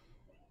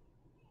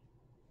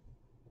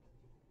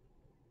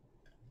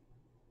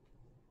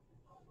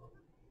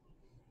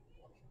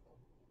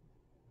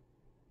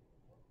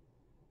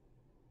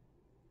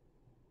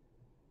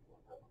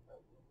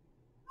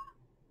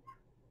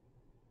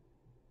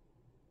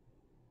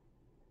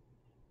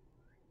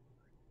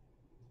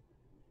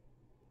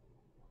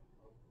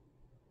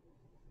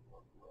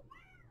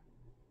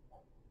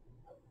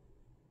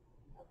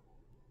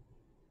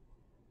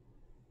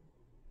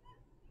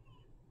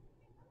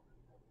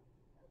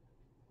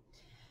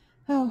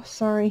 Oh,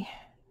 sorry.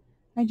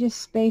 I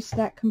just spaced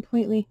that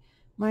completely.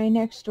 My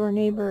next door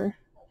neighbor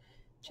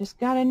just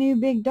got a new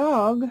big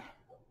dog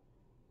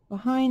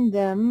behind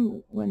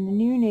them when the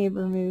new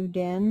neighbor moved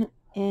in,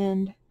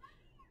 and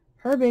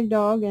her big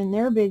dog and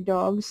their big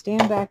dog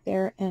stand back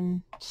there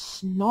and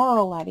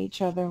snarl at each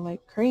other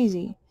like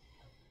crazy.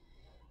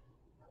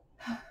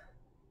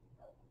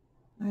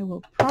 I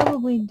will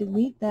probably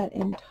delete that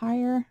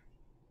entire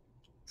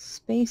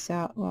space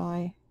out while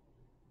I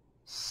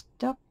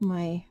stuck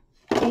my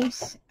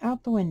face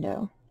out the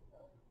window.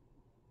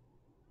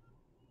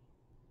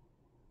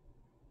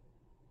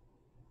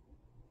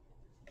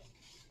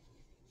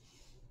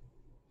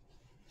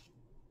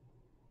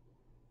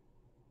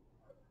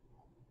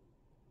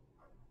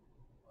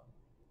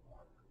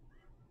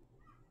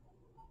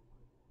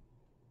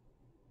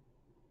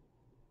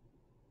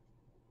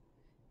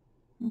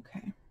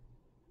 Okay.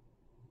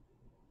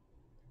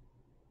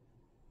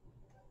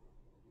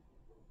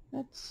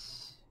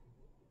 That's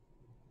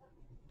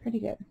pretty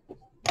good.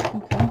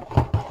 Okay.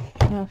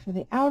 Now for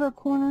the outer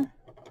corner,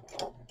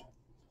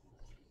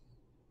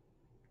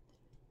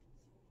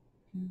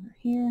 over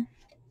here,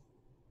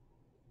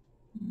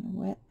 and the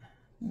wet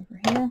over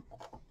here,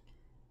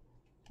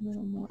 a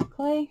little more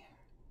clay.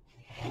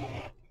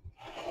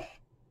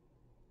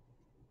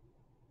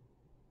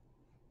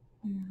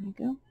 There we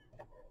go.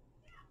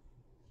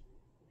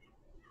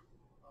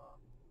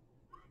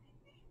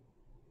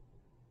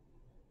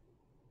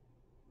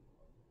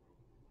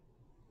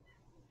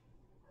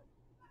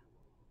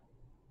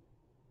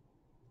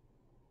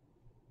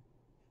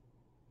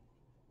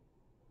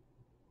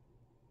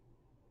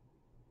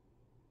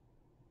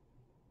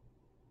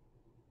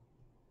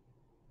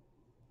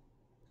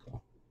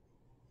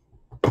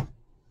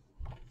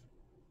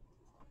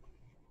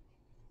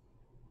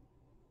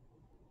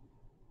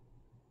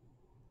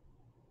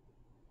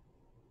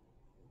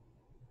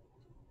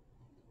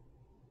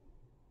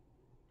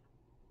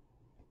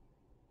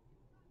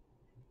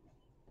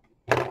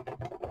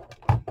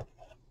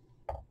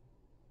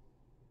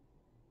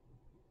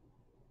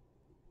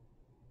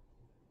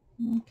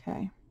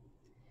 Okay.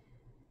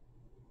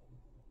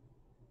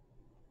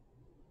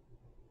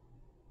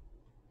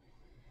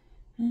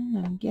 And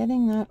I'm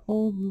getting that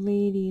old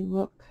lady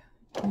look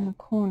in the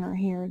corner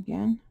here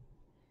again.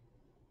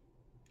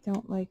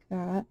 Don't like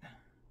that.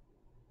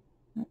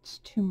 That's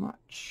too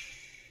much.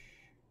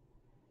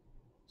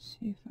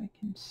 See if I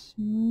can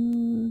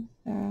smooth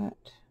that.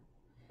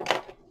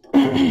 What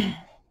I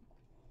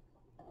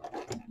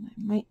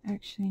might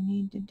actually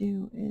need to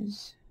do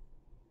is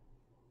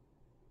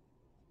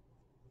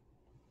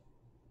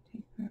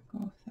take back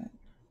off that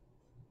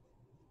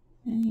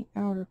any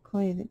outer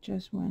clay that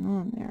just went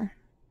on there.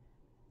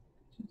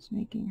 It's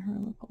making her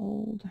look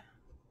old.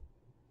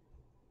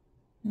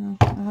 No,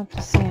 I'll have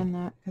to sand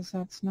that because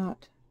that's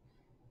not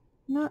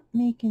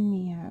making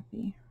me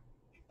happy.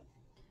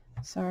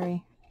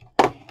 Sorry.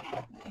 I'm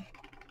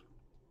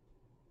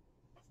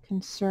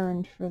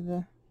concerned for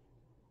the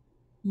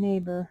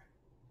neighbor.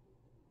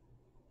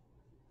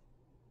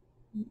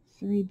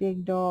 3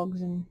 big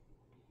dogs, and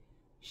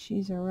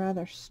she's a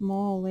rather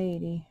small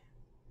lady.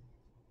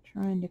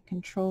 Trying to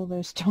control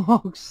those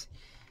dogs.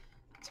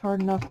 It's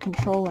hard enough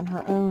controlling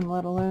her own,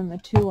 let alone the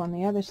 2 on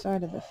the other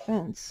side of the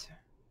fence.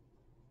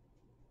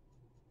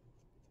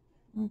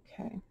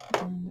 Okay,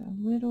 and a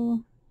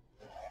little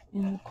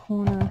in the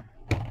corner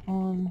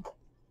on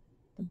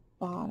the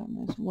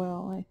bottom as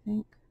well, I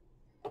think.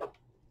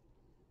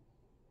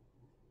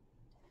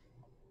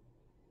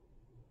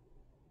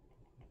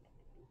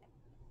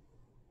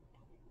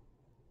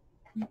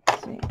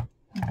 Let's see.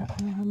 I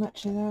don't know how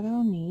much of that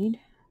I'll need.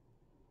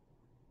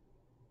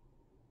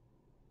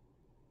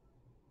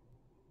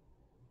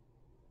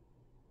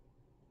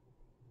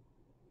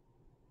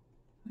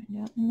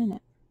 Find out in a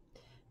minute.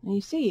 Now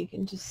you see, you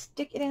can just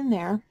stick it in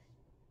there,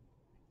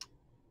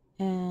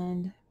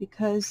 and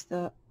because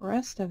the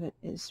rest of it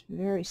is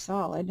very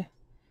solid,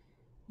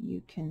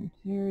 you can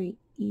very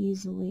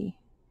easily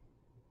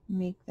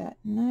make that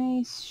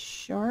nice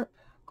sharp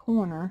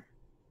corner,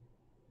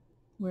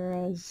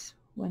 whereas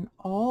when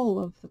all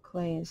of the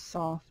clay is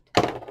soft,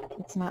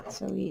 it's not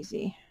so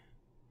easy.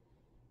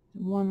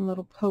 One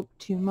little poke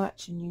too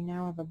much and you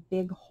now have a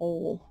big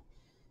hole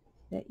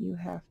that you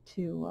have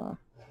to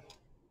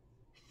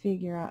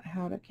figure out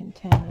how to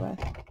contend with.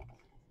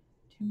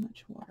 Too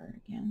much water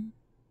again.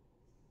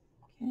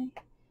 Okay.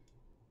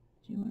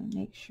 You want to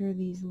make sure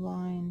these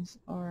lines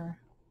are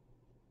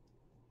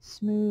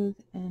smooth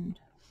and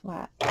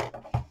flat.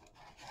 I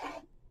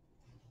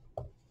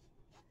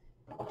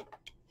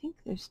think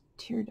those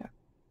tear duct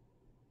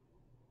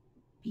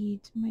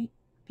beads might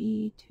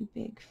be too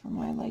big for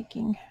my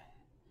liking.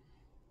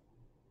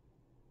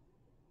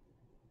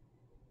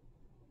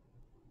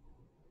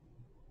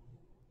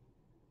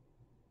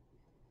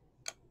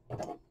 I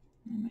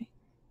might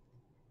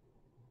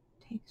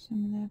take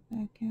some of that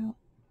back out.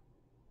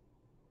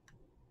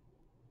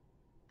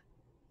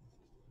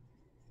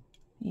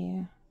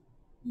 Yeah,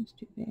 it's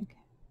too big.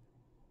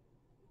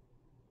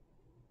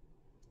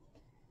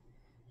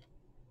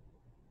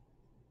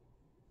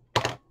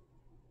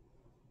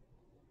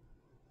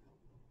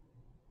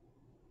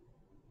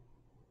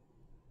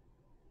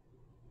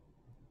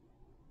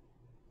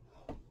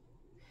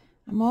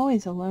 I'm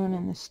always alone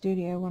in the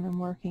studio when I'm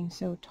working,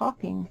 so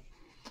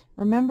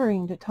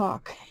remembering to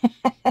talk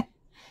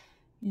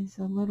is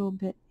a little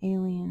bit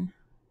alien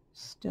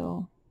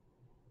still.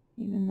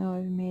 Even though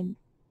I've made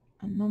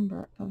a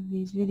number of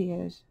these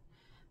videos,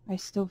 I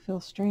still feel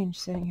strange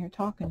sitting here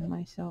talking to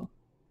myself.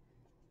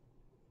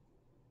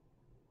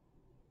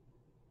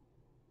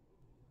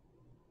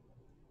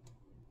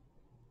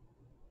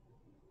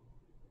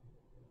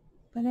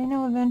 But I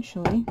know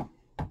eventually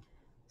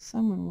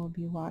someone will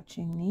be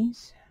watching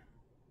these.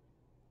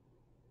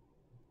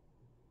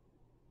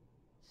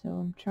 So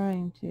I'm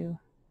trying to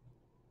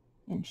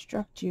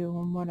instruct you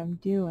on what I'm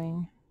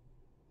doing.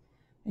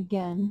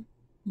 Again,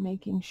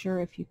 making sure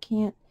if you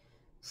can't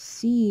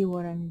see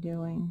what I'm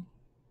doing,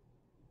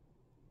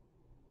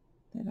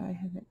 that I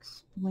have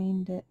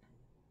explained it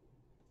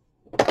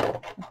the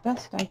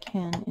best I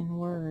can in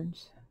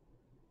words.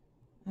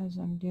 as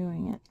I'm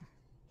doing it.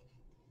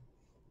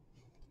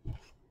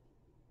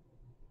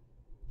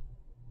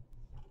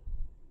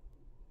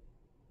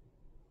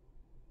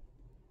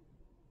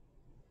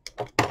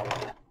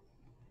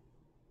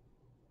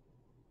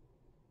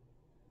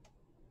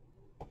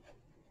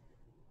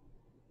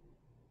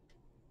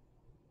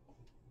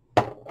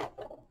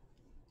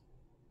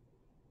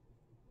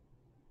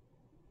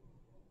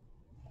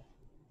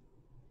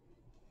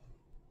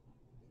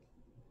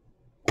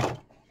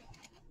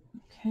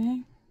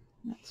 Okay,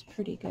 that's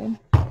pretty good.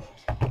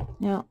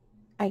 Now,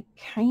 I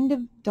kind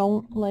of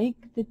don't like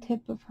the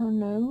tip of her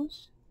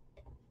nose.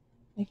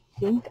 I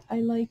think I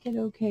like it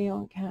okay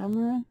on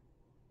camera,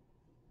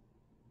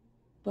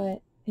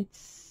 but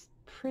it's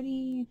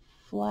pretty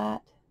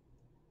flat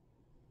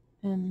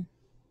and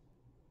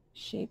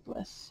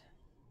shapeless.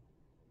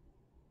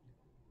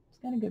 It's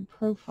got a good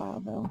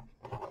profile though,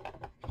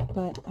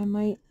 but I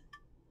might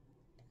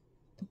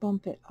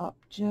bump it up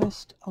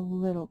just a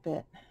little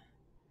bit.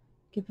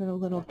 Give it a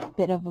little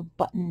bit of a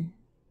button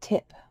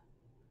tip.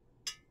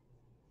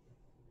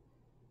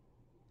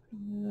 A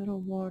little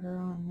water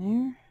on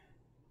there.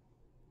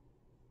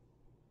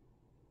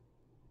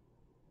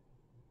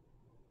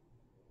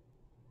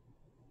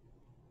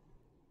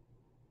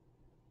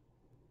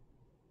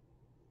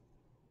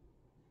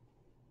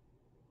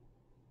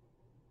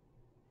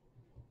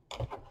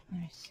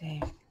 Let me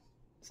see.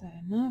 Is that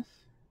enough?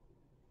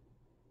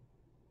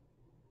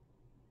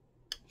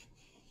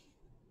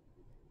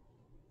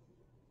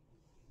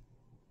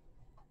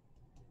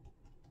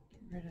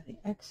 Get rid of the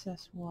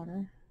excess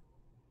water.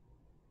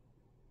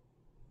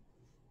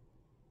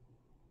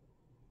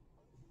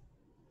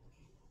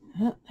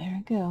 Oh, there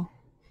we go.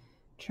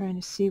 Trying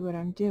to see what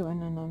I'm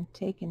doing, and I'm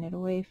taking it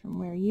away from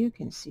where you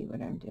can see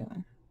what I'm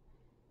doing.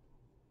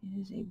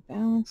 It is a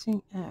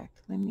balancing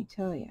act, let me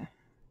tell you.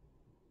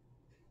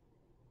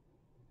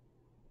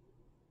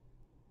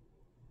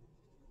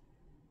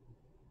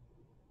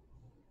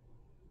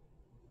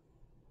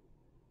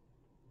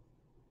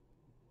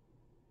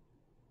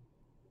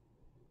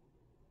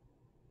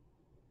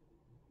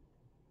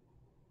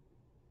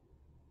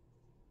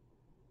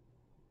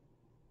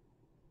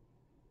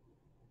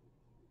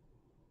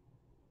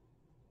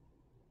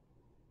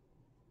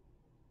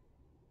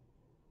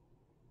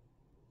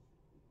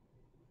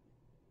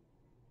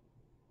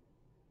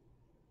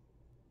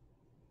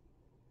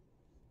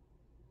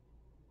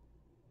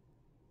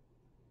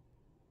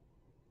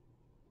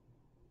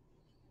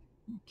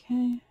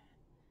 Okay,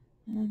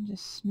 and I'm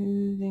just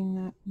smoothing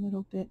that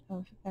little bit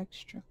of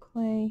extra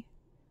clay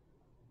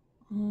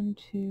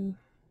onto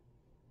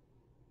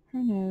her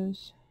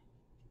nose.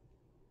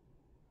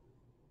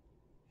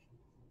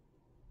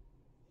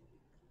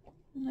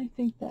 And I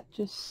think that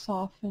just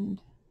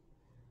softened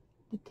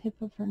the tip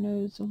of her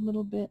nose a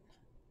little bit.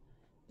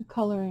 The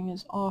coloring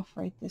is off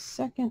right this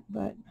second,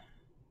 but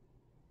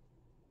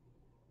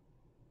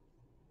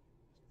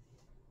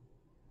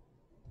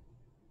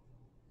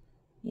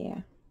yeah,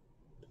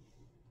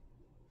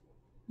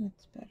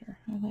 that's better.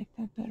 I like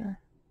that better.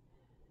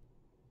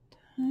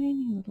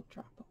 Tiny little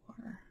drop of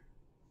water.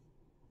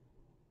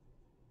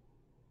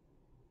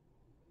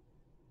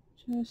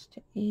 Just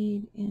to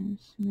aid in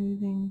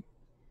smoothing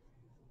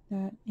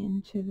that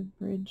into the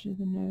bridge of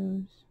the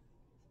nose.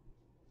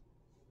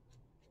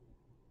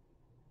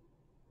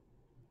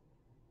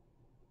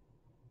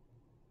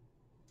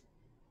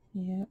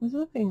 Yeah, it was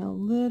looking a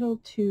little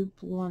too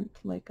blunt,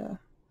 like a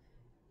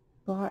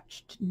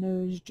botched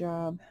nose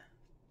job.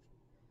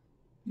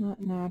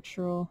 Not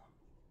natural.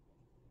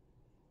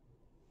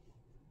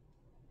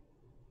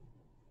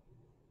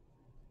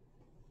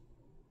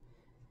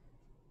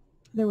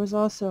 There was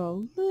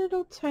also a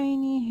little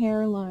tiny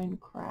hairline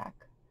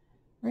crack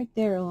right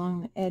there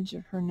along the edge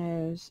of her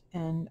nose,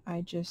 and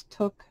I just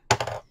took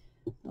a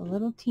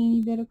little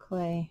teeny bit of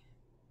clay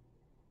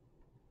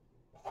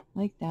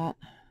like that,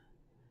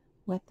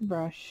 wet the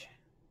brush.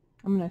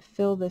 I'm going to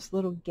fill this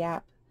little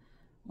gap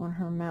on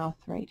her mouth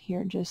right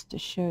here just to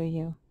show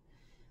you.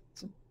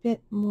 It's a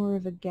bit more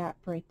of a gap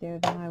right there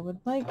than I would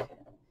like,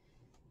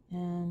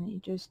 and you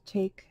just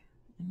take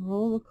and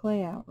roll the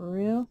clay out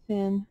real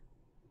thin.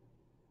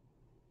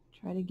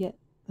 Try to get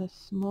the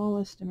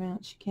smallest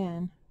amount you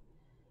can.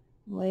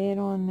 Lay it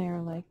on there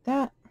like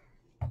that,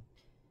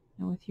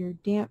 and with your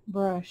damp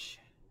brush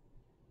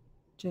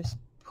just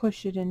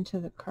push it into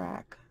the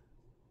crack.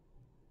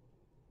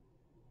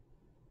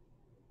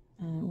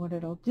 And what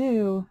it'll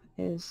do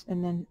is,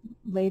 and then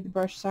lay the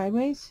brush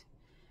sideways,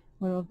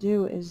 what it'll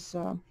do is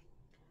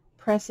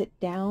press it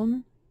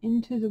down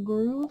into the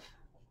groove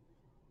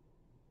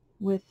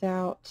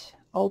without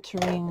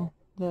altering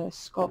the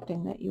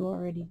sculpting that you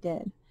already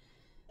did.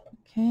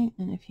 Okay,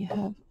 and if you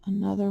have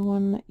another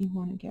one that you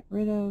want to get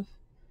rid of,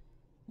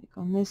 like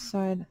on this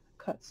side,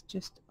 cuts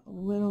just a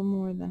little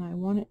more than I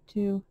want it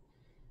to,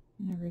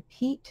 and I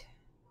repeat,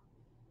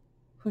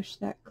 push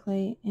that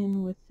clay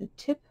in with the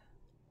tip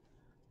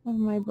of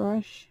my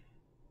brush.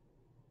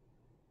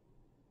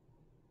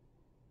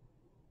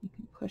 You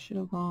can push it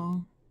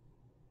along,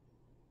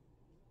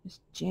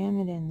 just jam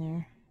it in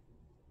there.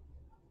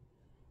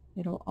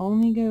 It'll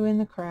only go in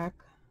the crack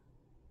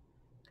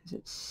because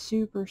it's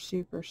super,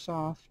 super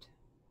soft.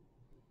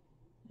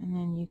 And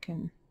then you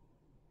can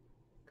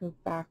go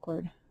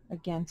backward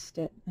against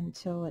it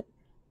until it,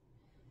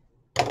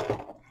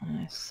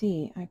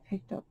 see, I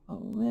picked up a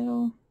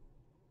little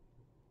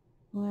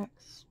black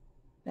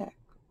speck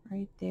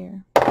right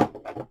there.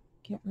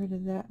 Get rid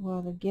of that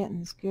while the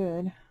getting's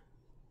good.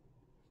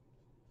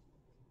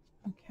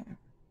 Okay.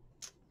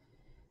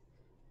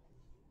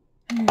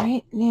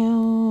 Alright,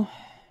 now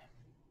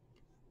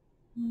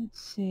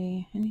let's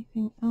see,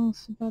 anything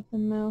else about the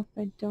mouth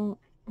I don't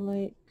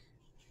like?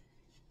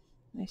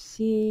 I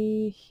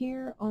see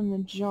here on the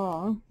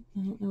jaw, I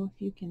don't know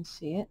if you can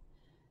see it,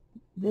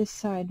 this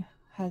side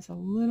has a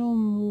little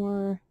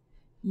more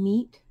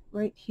meat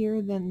right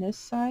here than this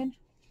side.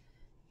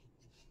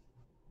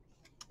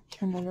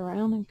 Turn it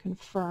around and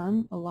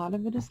confirm. A lot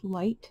of it is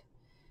light.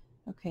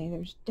 Okay,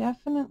 there's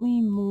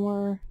definitely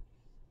more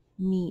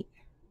meat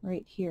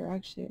right here,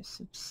 actually a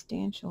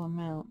substantial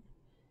amount.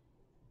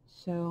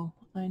 So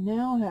I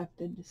now have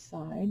to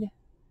decide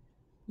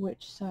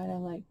which side I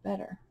like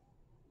better.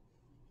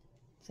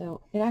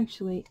 So it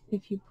actually,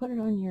 if you put it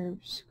on your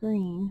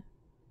screen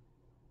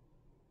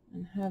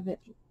and have it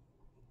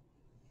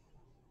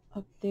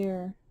up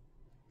there,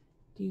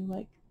 do you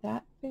like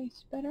that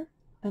face better?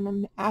 And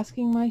I'm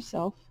asking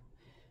myself,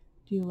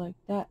 do you like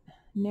that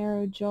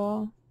narrow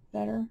jaw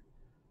better,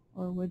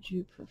 or would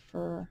you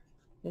prefer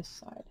this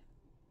side?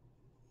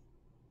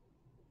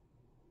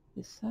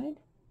 This side?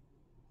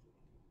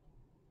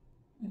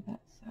 Or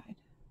that side?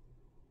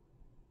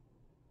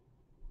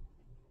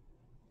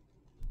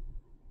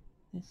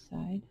 This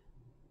side?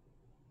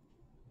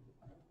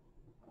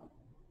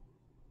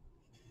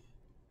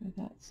 Or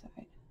that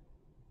side?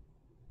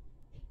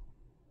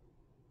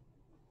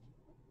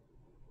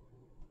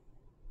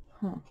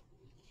 Huh.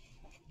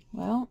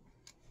 Well,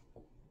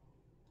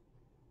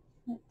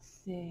 let's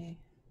see.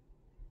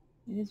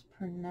 It is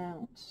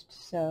pronounced,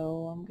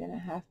 so I'm going to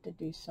have to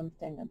do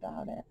something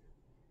about it.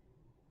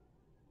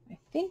 I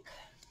think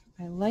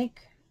I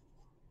like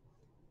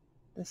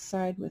the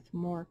side with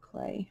more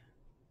clay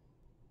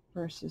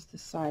versus the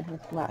side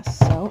with less.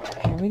 So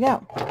here we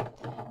go.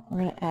 We're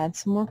going to add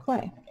some more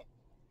clay.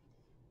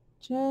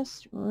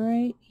 Just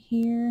right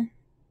here,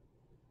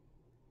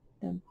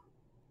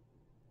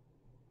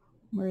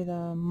 where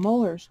the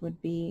molars would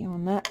be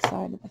on that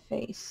side of the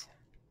face.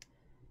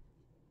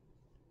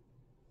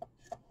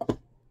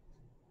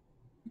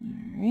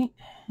 Alright,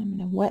 I'm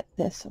going to wet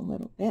this a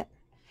little bit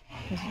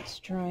because it's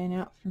drying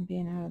out from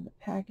being out of the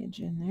package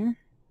in there.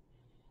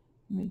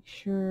 Make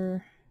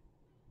sure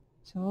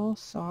it's all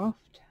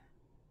soft.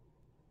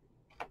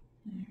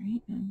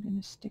 Alright, I'm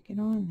going to stick it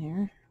on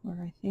there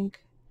where I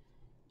think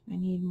I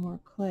need more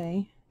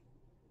clay.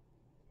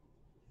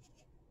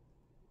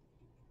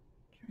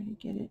 Try to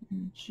get it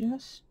in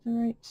just the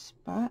right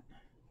spot.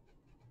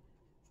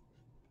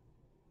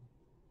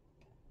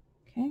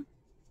 Okay.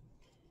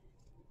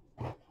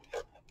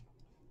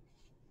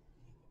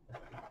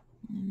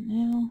 And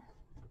now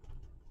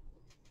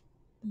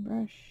the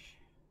brush.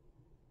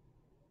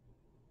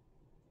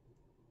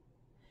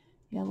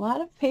 Yeah, a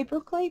lot of paper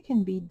clay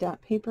can be done.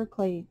 Paper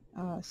clay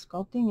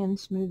sculpting and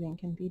smoothing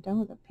can be done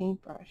with a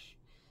paintbrush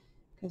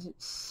because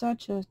it's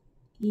such a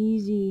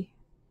easy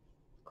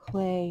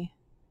clay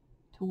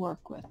to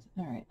work with.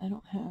 All right, I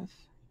don't have.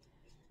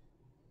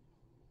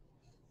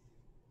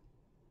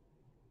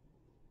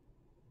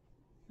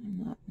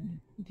 I'm not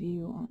in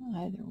view on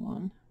either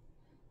one.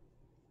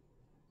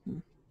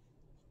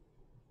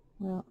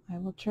 Well, I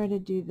will try to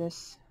do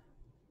this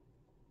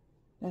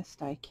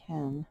best I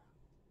can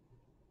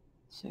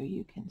so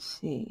you can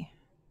see.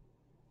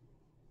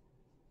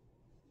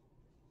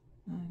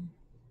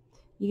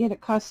 You get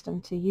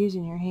accustomed to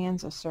using your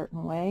hands a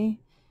certain way,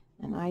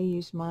 and I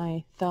use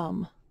my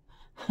thumb.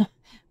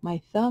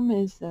 My thumb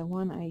is the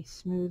one I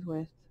smooth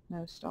with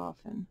most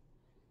often.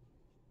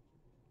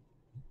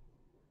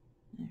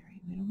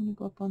 Alright, we don't want to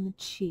go up on the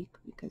cheek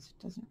because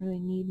it doesn't really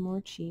need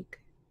more cheek.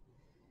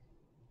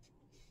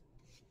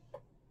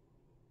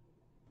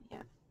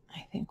 Yeah,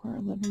 I think we're a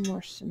little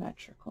more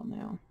symmetrical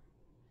now.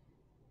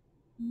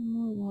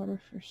 More water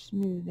for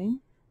smoothing.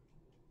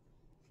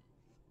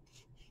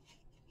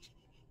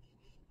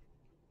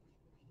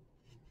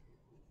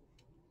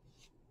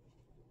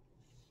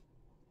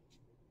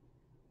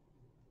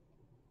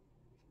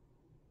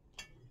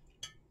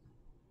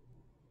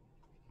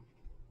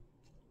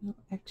 A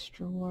little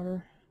extra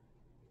water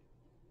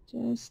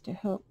just to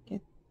help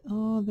get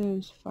all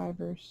those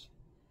fibers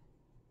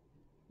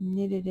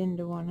knitted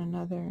into one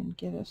another and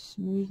get a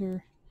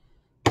smoother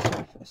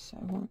surface.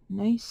 I want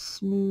nice,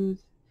 smooth,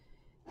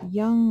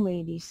 young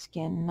lady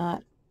skin,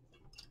 not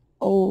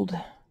old,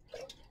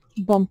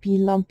 bumpy,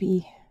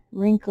 lumpy,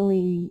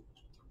 wrinkly,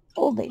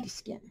 old lady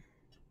skin,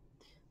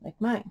 like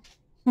mine.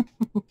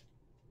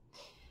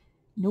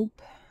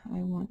 Nope,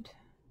 I want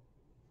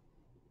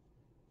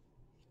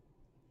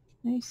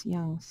nice,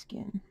 young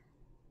skin.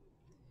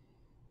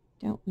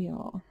 Don't we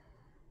all?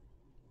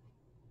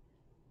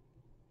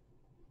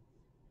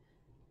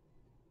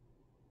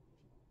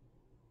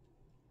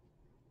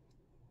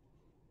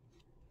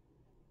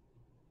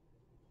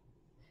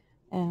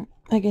 And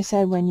like I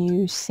said, when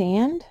you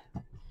sand,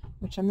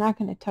 which I'm not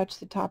going to touch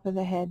the top of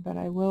the head, but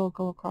I will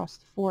go across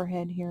the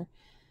forehead here.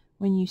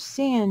 When you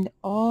sand,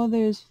 all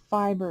those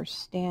fibers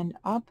stand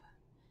up,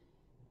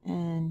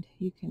 and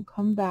you can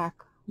come back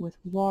with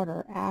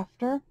water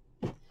after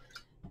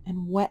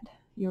and wet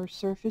your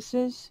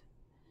surfaces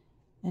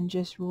and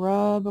just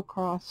rub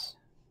across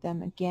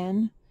them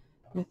again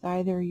with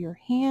either your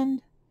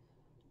hand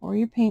or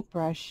your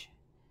paintbrush,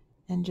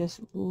 and just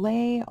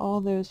lay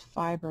all those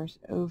fibers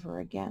over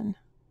again.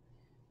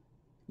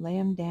 Lay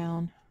them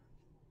down,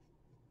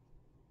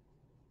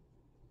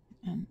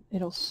 and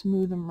it'll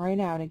smooth them right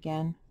out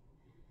again,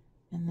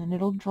 and then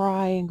it'll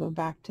dry and go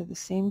back to the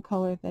same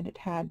color that it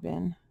had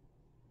been.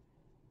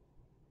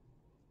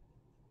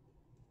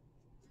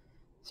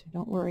 So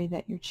don't worry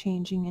that you're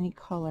changing any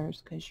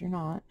colors, because you're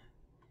not.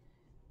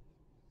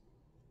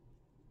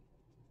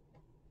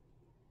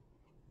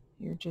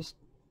 You're just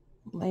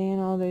laying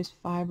all those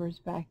fibers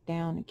back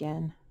down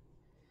again,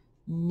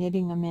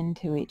 knitting them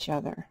into each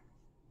other.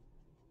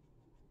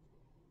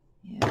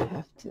 Yeah, I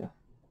have to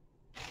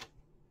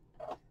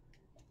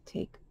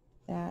take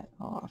that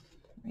off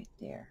right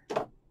there.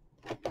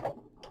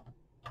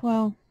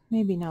 Well,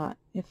 maybe not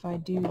if I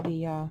do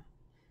the,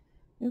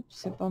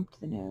 oops, I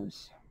bumped the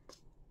nose.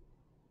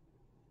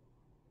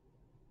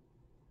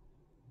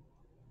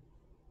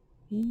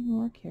 Be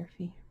more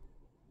careful.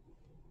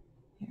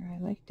 Here, I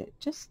liked it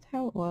just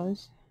how it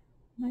was,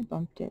 and I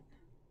bumped it.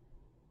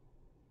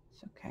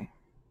 It's okay.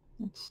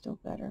 It's still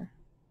better.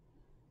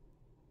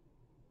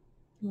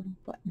 Little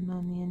button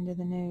on the end of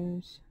the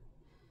nose.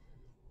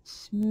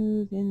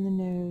 Smooth in the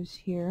nose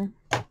here.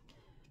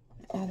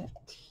 Add a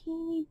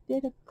teeny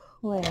bit of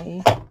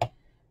clay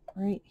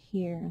right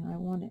here, and I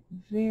want it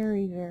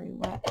very, very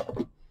wet.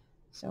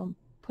 So I'm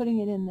putting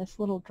it in this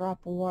little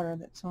drop of water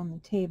that's on the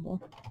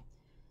table.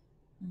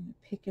 I'm going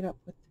to pick it up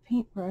with the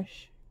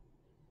paintbrush,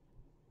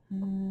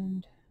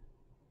 and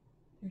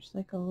there's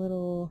like a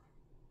little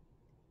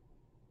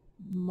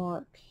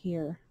mark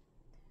here.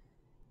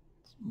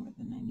 It's more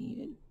than I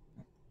needed.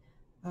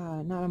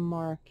 Not a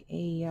mark,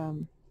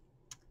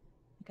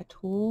 like a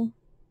tool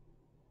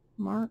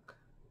mark,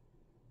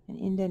 an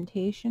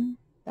indentation.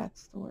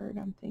 That's the word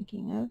I'm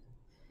thinking of.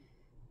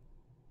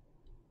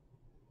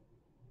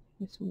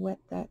 Just wet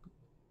that,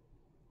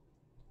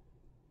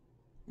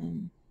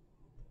 and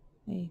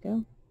there you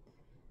go.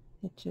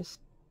 It just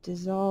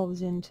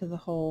dissolves into the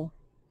hole.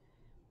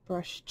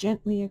 Brush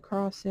gently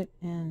across it,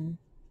 and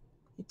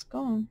it's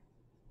gone.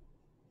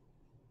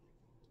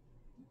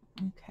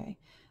 Okay,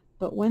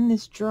 but when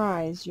this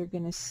dries, you're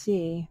going to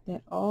see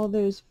that all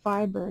those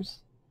fibers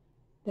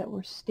that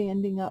were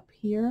standing up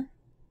here,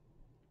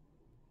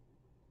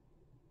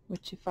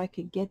 which if I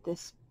could get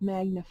this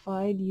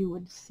magnified, you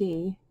would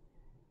see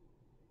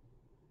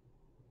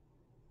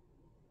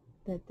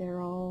that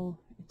they're all,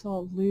 it's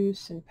all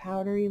loose and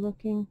powdery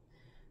looking,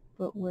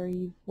 but where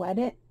you've wet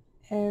it,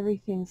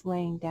 everything's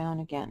laying down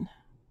again.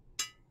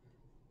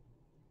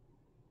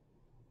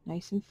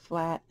 Nice and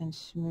flat and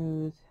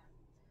smooth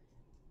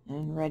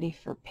and ready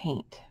for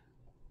paint.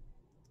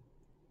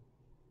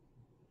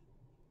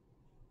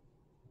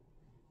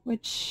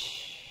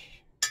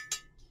 Which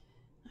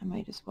I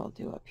might as well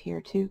do up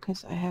here too,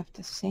 because I have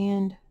to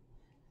sand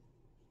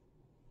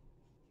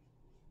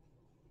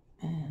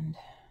and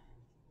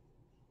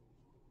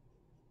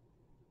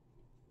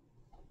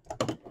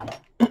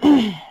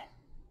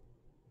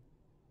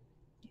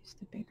use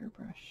the bigger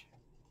brush.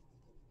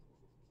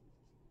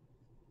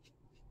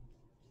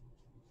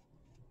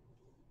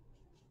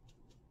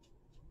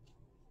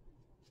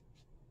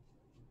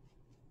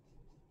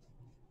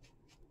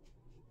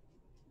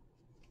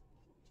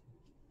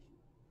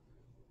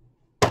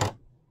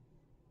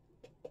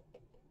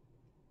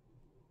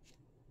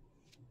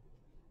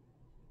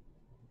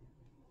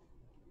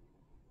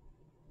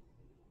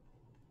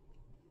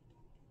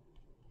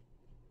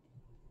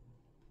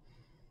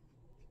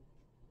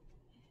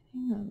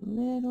 A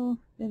little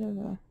bit of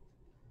a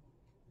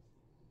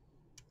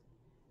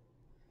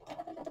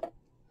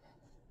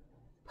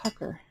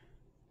pucker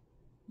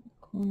in the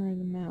corner of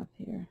the mouth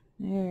here.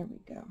 There we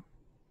go.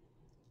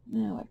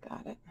 Now I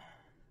got it.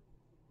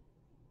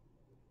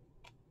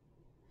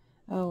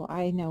 Oh,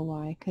 I know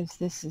why, because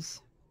this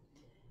is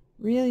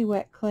really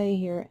wet clay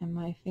here and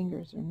my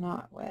fingers are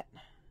not wet.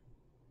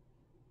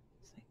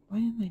 It's like, why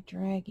am I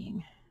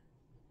dragging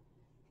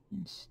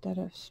instead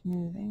of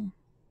smoothing?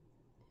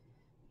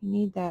 You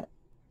need that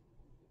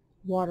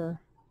water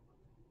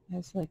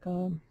as like a, I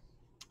don't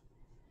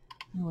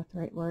know what the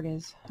right word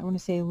is. I want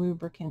to say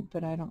lubricant,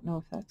 but I don't know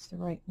if that's the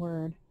right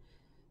word.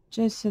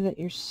 Just so that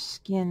your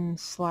skin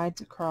slides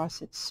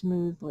across it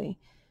smoothly.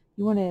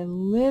 You want a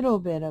little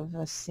bit of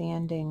a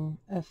sanding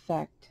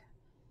effect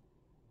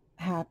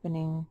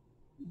happening,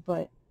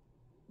 but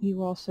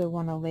you also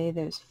want to lay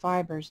those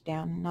fibers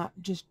down, not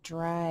just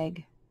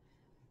drag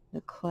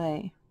the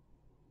clay.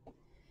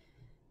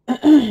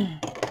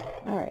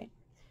 Alright,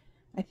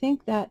 I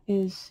think that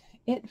is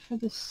it for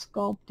the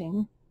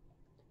sculpting.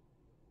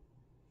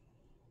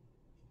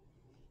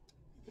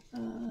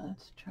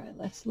 Let's try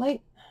less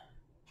light.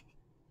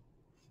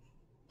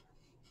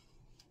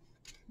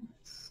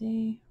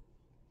 see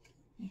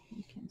if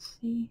you can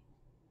see.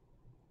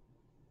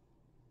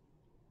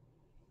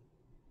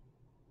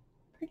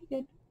 Pretty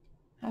good.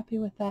 Happy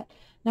with that.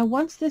 Now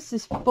once this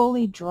is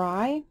fully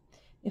dry,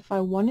 if I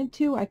wanted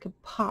to, I could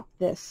pop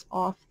this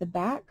off the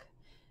back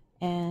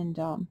and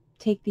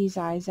take these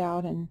eyes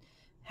out and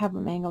have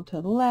them angled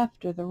to the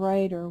left or the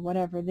right or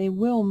whatever. They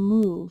will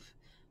move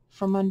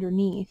from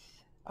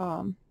underneath,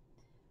 but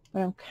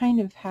I'm kind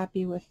of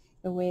happy with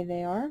the way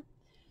they are.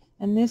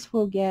 And this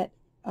will get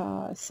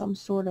some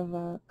sort of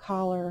a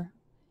collar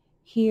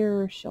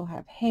here. She'll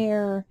have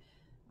hair.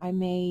 I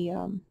may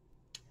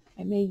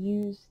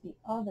use the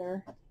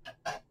other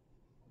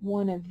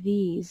one of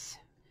these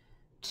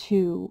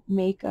to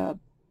make a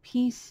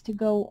piece to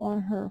go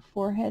on her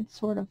forehead,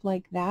 sort of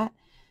like that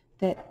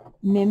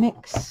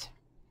mimics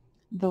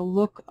the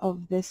look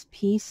of this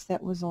piece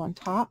that was on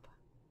top.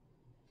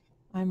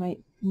 I might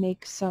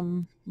make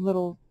some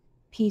little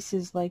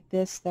pieces like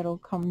this that'll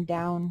come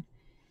down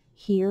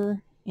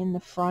here in the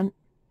front,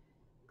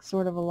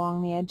 sort of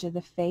along the edge of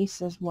the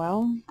face as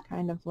well,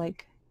 kind of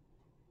like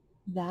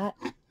that.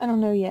 I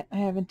don't know yet, I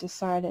haven't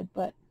decided,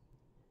 but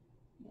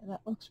yeah,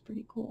 that looks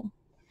pretty cool.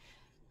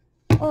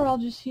 Or I'll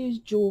just use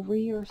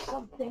jewelry or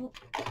something.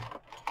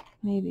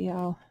 Maybe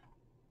I'll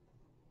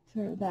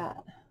throw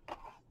that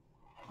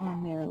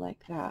on there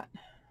like that.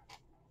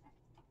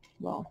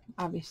 Well,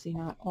 obviously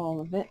not all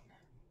of it.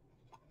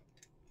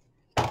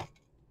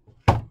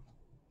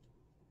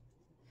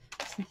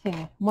 That's the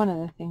thing. One of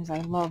the things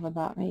I love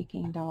about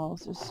making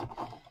dolls is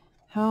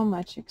how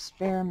much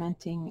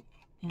experimenting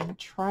and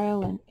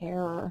trial and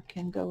error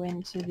can go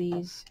into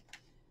these,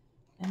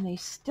 and they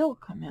still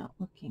come out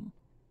looking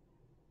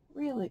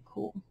really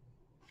cool.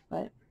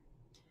 But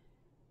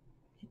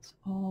it's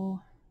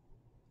all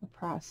a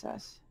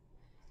process.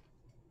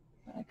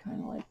 But I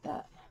kind of like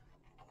that.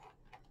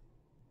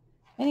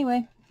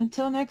 Anyway,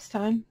 until next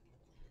time,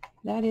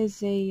 that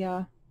is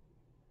a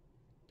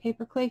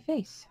paper clay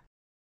face.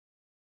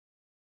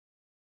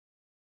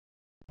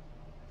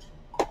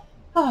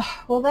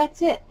 Oh, well,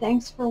 that's it.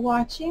 Thanks for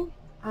watching.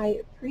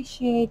 I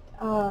appreciate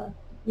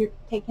your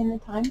taking the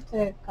time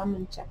to come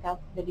and check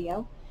out the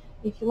video.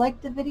 If you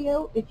liked the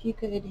video, if you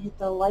could hit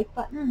the like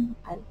button,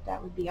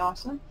 that would be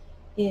awesome.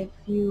 If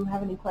you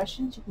have any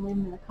questions, you can leave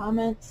them in the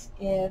comments.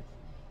 If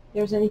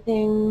there's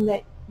anything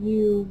that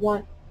you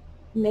want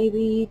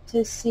maybe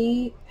to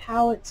see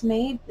how it's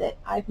made that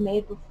I've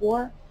made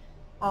before,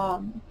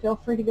 feel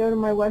free to go to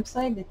my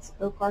website. It's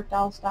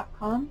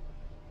oakartdolls.com.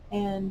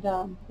 And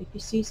if you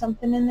see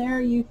something in there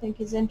you think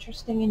is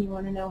interesting and you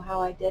want to know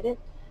how I did it,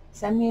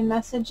 send me a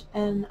message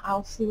and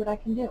I'll see what I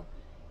can do.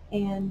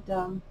 And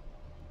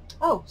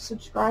oh,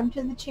 subscribe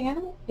to the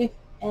channel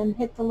and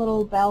hit the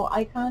little bell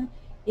icon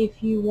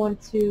if you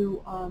want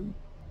to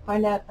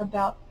find out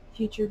about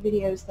future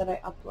videos that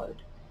I upload.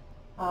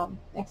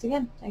 Thanks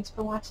again. Thanks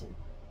for watching.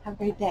 Have a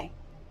great day.